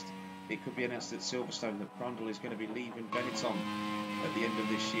announced. It could be announced at Silverstone that Brundle is going to be leaving Benetton at the end of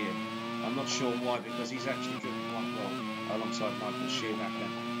this year. I'm not sure why, because he's actually driven quite well alongside Michael Schumacher.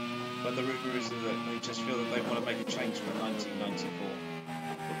 But the rumour is that they just feel that they want to make a change for 1994.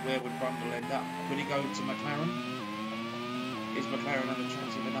 But where would Brundle end up? Could he go to McLaren? Is McLaren an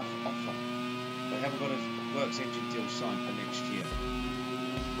attractive enough offer? They haven't got a works engine deal signed for next year.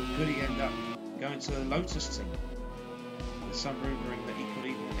 But could he end up going to the Lotus team? There's some rumouring that he could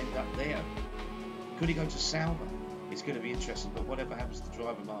even end up there. Could he go to Sauber? It's going to be interesting, but whatever happens to the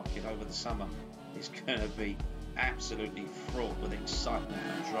driver market over the summer is going to be absolutely fraught with excitement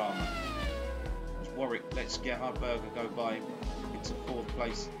and drama. As Warwick lets Gerhard Berger go by him into 4th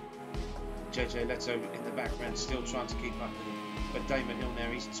place. JJ Leto in the background still trying to keep up with him. But Damon Hill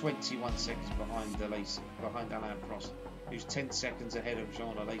now, he's 21 seconds behind Alain Prost, who's 10 seconds ahead of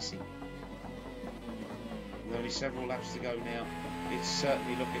Jean Alesi. With only several laps to go now, it's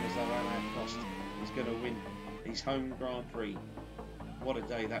certainly looking as though Alain Prost is going to win his home Grand Prix. What a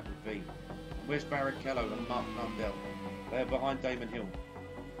day that would be. Where's Barrichello and Mark Blundell? They're behind Damon Hill.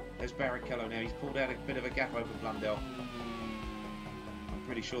 There's Barrichello now. He's pulled out a bit of a gap over Blundell. I'm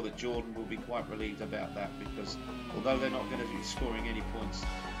pretty sure that Jordan will be quite relieved about that, because although they're not going to be scoring any points,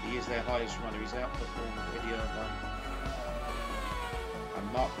 he is their highest runner. He's outperformed Eddie Irvine.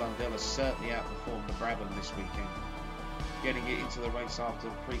 And Mark Blundell has certainly outperformed the Brabham this weekend, getting it into the race after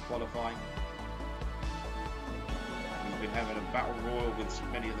pre-qualifying. He's been having a battle royal with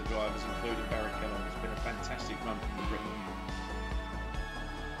many of the drivers, including Barrichello. It's been a fantastic run from the Briton.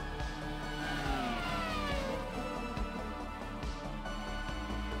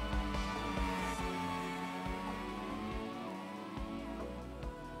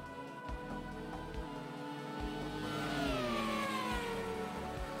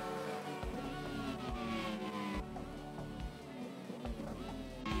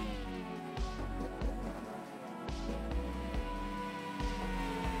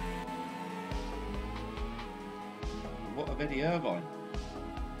 What of Eddie Irvine?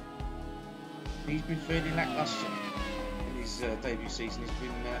 He's been fairly lacklustre in his debut season. He's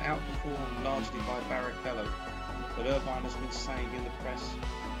been outperformed largely by Barrichello, but Irvine has been saying in the press,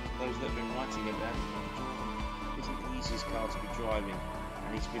 those that have been writing about it, isn't the easiest car to be driving, and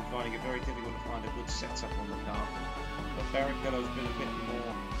he's been finding it very difficult to find a good setup on the car. But Barrichello's been a bit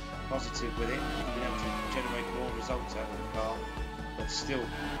more positive with it. He's been able to generate more results out of the car, but still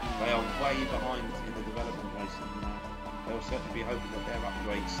they are way behind in the development race. They'll certainly be hoping that their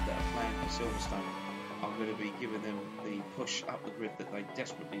upgrades that are planned for Silverstone are going to be giving them the push up the grid that they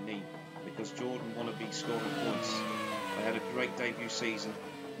desperately need, because Jordan want to be scoring points. They had a great debut season,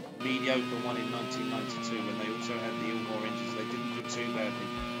 mediocre one in 1992 when they also had the Ilmore engines. They didn't do too badly,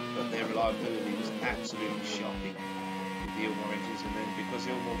 but their reliability was absolutely shocking with the Ilmore engines. And then because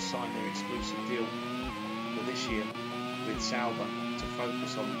Ilmore signed their exclusive deal for this year with Sauber to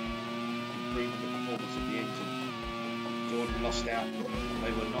focus on improving the performance of the engine, Jordan lost out, and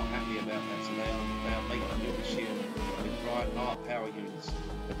they were not happy about that, so they are making it this year with Brian Hart power units.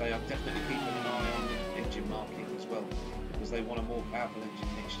 But they are definitely keeping an eye on the engine market as well, because they want a more powerful engine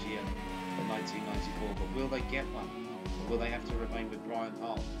next year for 1994. But will they get one, or will they have to remain with Brian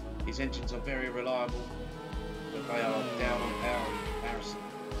Hart? His engines are very reliable, but they are down on power in comparison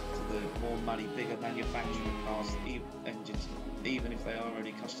to the more money, bigger manufacturing cars, engines, even if they are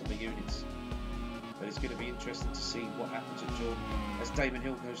only customer units. But it's going to be interesting to see what happens at Jordan as Damon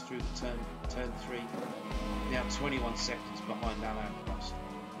Hill goes through the turn 3, now 21 seconds behind Alain Prost,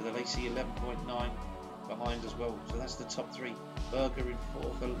 with Alain 11.9 behind as well. So that's the top 3. Berger in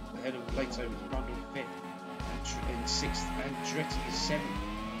 4th, ahead of Leto with Brundle 5th, and in 6th, Andretti is 7th.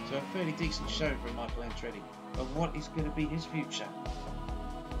 So a fairly decent show from Michael Andretti. But what is going to be his future?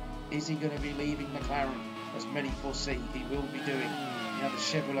 Is he going to be leaving McLaren, as many foresee he will be doing? Now the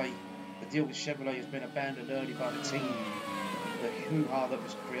Chevrolet. The deal with Chevrolet has been abandoned early by the team. The hoo-ha that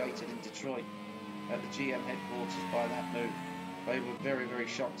was created in Detroit at the GM headquarters by that move. They were very, very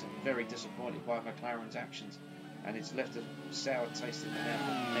shocked and very disappointed by McLaren's actions, and it's left a sour taste in the mouth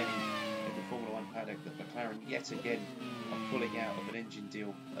of many in the Formula One paddock that McLaren yet again are pulling out of an engine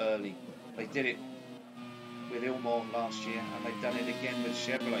deal early. They did it with Ilmore last year, and they've done it again with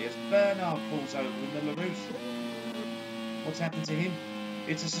Chevrolet as Bernard pulls over in the LaRousse. What's happened to him?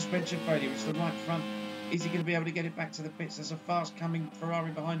 It's a suspension failure. It's the right front. Is he going to be able to get it back to the pits? There's a fast coming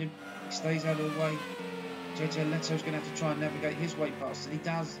Ferrari behind him. He stays out of the way. JJ Leto's going to have to try and navigate his way past, and he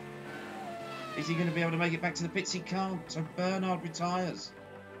does. Is he going to be able to make it back to the pits? He can't. So Bernard retires.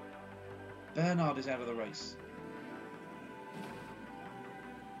 Bernard is out of the race.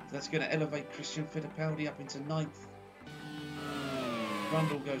 So that's going to elevate Christian Fittipaldi up into 9th.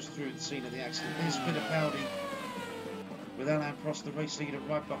 Brundle goes through the scene of the accident. There's Fittipaldi, with Alain Prost, the race leader,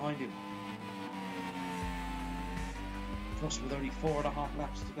 right behind him. Prost with only 4.5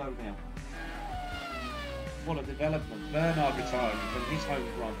 laps to go now. What a development. Bernard retiring from his home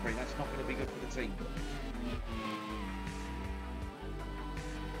Grand Prix. That's not going to be good for the team.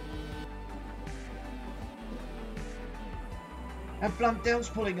 And Blundell's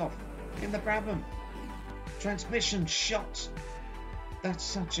pulling off in the Brabham. Transmission shot. That's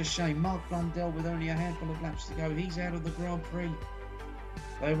such a shame. Mark Blundell with only a handful of laps to go. He's out of the Grand Prix.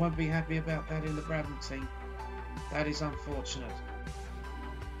 They won't be happy about that in the Brabham team. That is unfortunate.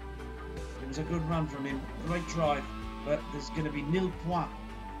 It was a good run from him. Great drive. But there's going to be nil points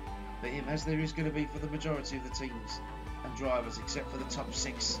for him, as there is going to be for the majority of the teams and drivers, except for the top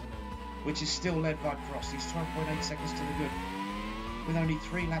 6, which is still led by Prost. He's 12.8 seconds to the good, with only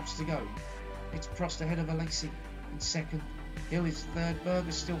 3 laps to go. It's Prost ahead of Alesi in 2nd. Hill is 3rd,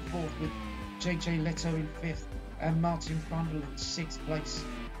 Berger's still 4th, with JJ Leto in 5th and Martin Brundle in 6th place.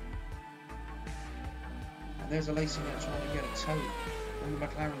 And there's Alesi now trying to get a tow from the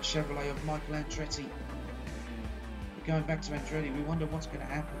McLaren Chevrolet of Michael Andretti. We're going back to Andretti, we wonder what's going to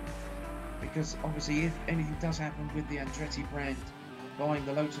happen. Because obviously if anything does happen with the Andretti brand buying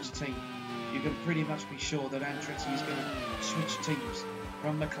the Lotus team, you can pretty much be sure that Andretti is going to switch teams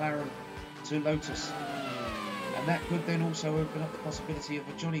from McLaren to Lotus. And that could then also open up the possibility of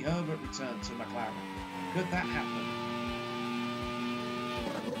a Johnny Herbert return to McLaren. Could that happen?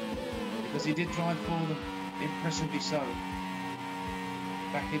 Because he did drive for them, impressively so.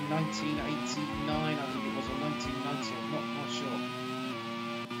 Back in 1989, I think it was, or 1990, I'm not quite sure.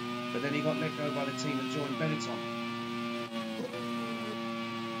 But then he got let go by the team and joined Benetton.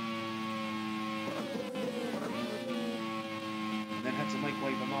 And then had to make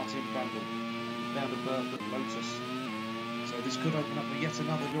way for Martin Brundle. Found a berth at Lotus. So this could open up yet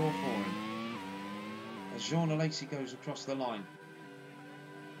another door for him. As Jean Alesi goes across the line.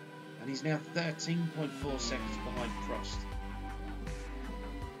 And he's now 13.4 seconds behind Prost.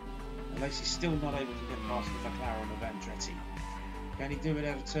 Alesi's still not able to get past the McLaren of Andretti. Can he do it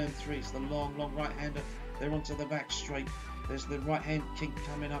out of turn 3? It's the long right-hander. They're onto the back straight. There's the right-hand kink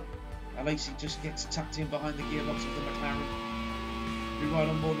coming up. Alesi just gets tucked in behind the gearbox of the McLaren. Be right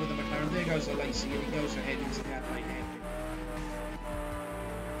on board with the McLaren. There goes Alesi, and he goes ahead into the Adelaide hairpin.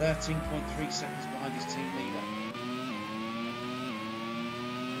 13.3 seconds behind his team leader.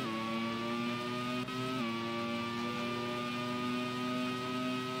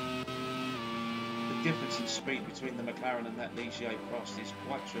 The difference in speed between the McLaren and that Ligier Prost is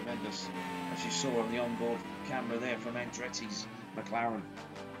quite tremendous, as you saw on the onboard camera there from Andretti's McLaren.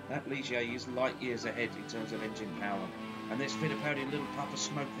 That Ligier is light years ahead in terms of engine power. And there's Fittipaldi, a little puff of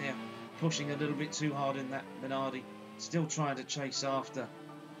smoke there, pushing a little bit too hard in that Minardi, still trying to chase after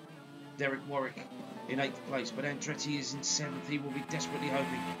Derek Warwick in 8th place. But Andretti is in 7th. He will be desperately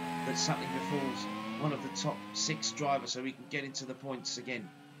hoping that something befalls one of the top 6 drivers so he can get into the points again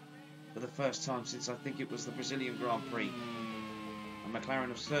for the first time since I think it was the Brazilian Grand Prix. And McLaren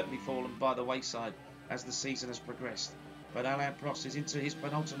have certainly fallen by the wayside as the season has progressed. But Alain Prost is into his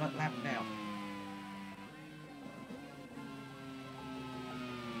penultimate lap now.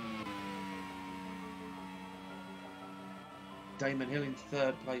 Damon Hill in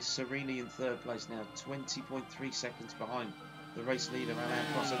 3rd place, Serini in 3rd place now, 20.3 seconds behind the race leader Alain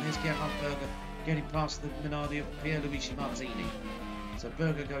Prost. And there's Gerhard Berger getting past the Minardi of Pierluigi Martini. So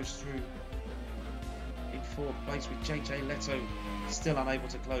Berger goes through in 4th place with JJ Leto still unable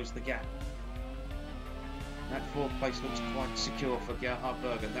to close the gap. That 4th place looks quite secure for Gerhard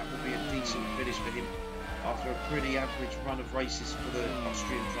Berger. That will be a decent finish for him after a pretty average run of races for the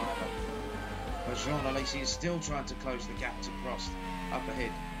Austrian driver. But Jean Alesi is still trying to close the gap to Prost up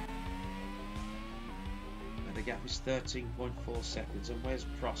ahead. And the gap is 13.4 seconds. And where's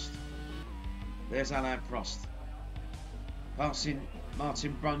Prost? There's Alain Prost. Passing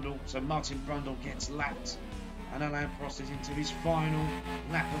Martin Brundle. So Martin Brundle gets lapped. And Alain Prost is into his final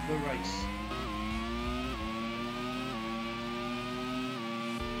lap of the race.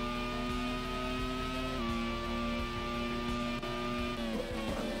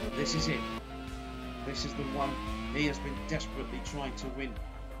 This is it. This is the one he has been desperately trying to win.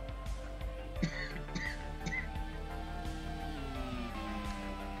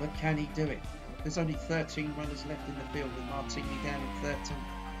 But can he do it? There's only 13 runners left in the field with Martini down in 13th.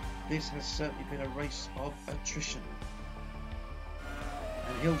 This has certainly been a race of attrition.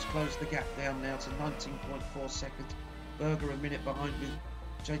 And Hill's closed the gap down now to 19.4 seconds. Berger a minute behind with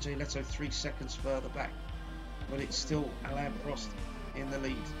JJ Leto 3 seconds further back. But it's still Alain Prost in the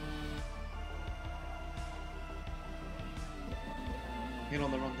lead. Hill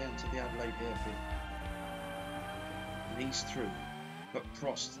on the run down to the Adelaide hairpin. And he's through. But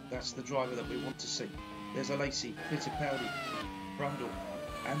Prost, that's the driver that we want to see. There's Alesi, Fittipaldi, Brundle,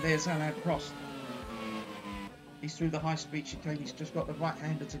 and there's Alain Prost. He's through the high-speed chicane. He's just got the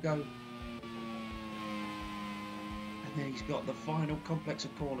right-hander to go. And then he's got the final complex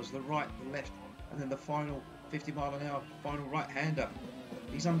of corners, the right, the left, and then the final 50-mile-an-hour final right-hander.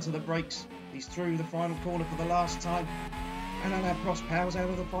 He's onto the brakes. He's through the final corner for the last time. And Alain Prost powers out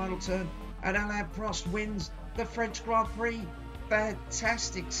of the final turn. And Alain Prost wins the French Grand Prix.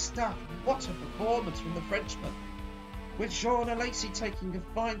 Fantastic stuff. What a performance from the Frenchman. With Jean Alesi taking a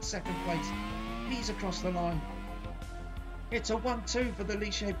fine 2nd place. He's across the line. It's a 1-2 for the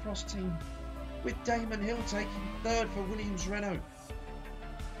Ligier Prost team, with Damon Hill taking 3rd for Williams Renault.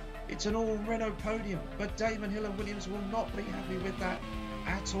 It's an all Renault podium, but Damon Hill and Williams will not be happy with that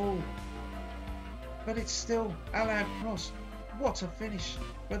at all. But it's still Alain Prost. What a finish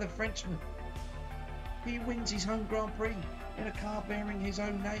for the Frenchman. He wins his home Grand Prix in a car bearing his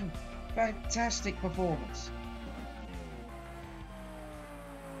own name. Fantastic performance.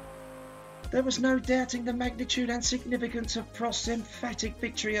 There was no doubting the magnitude and significance of Prost's emphatic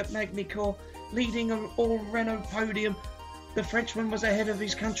victory at Magny Cours, leading an all-Renault podium. The Frenchman was ahead of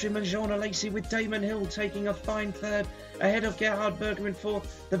his countryman Jean Alesi, with Damon Hill taking a fine third, ahead of Gerhard Berger in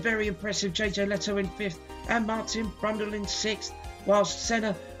fourth, the very impressive JJ Leto in fifth, and Martin Brundle in sixth, whilst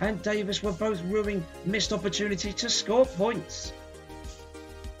Senna and Davis were both ruining missed opportunity to score points.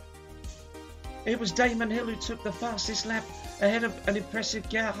 It was Damon Hill who took the fastest lap, ahead of an impressive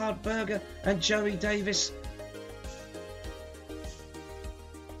Gerhard Berger and Joey Davis.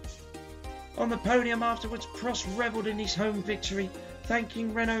 On the podium afterwards, Prost revelled in his home victory,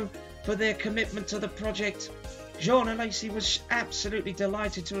 thanking Renault for their commitment to the project. Jean Alesi was absolutely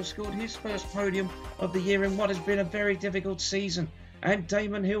delighted to have scored his first podium of the year in what has been a very difficult season, and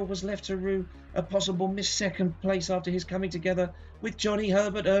Damon Hill was left to rue a possible missed second place after his coming together with Johnny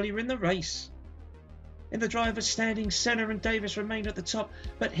Herbert earlier in the race. In the drivers' standings, Senna and Davis remained at the top,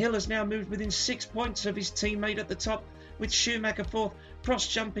 but Hill has now moved within 6 points of his teammate at the top, with Schumacher fourth,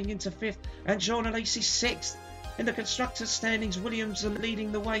 Prost jumping into fifth, and Jean Alesi sixth. In the constructors' standings, Williams are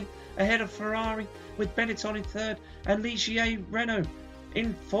leading the way, ahead of Ferrari, with Benetton in third, and Ligier Renault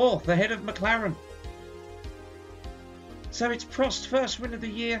in fourth, ahead of McLaren. So it's Prost's first win of the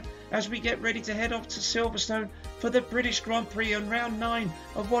year as we get ready to head off to Silverstone for the British Grand Prix on round 9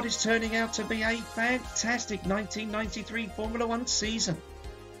 of what is turning out to be a fantastic 1993 Formula 1 season.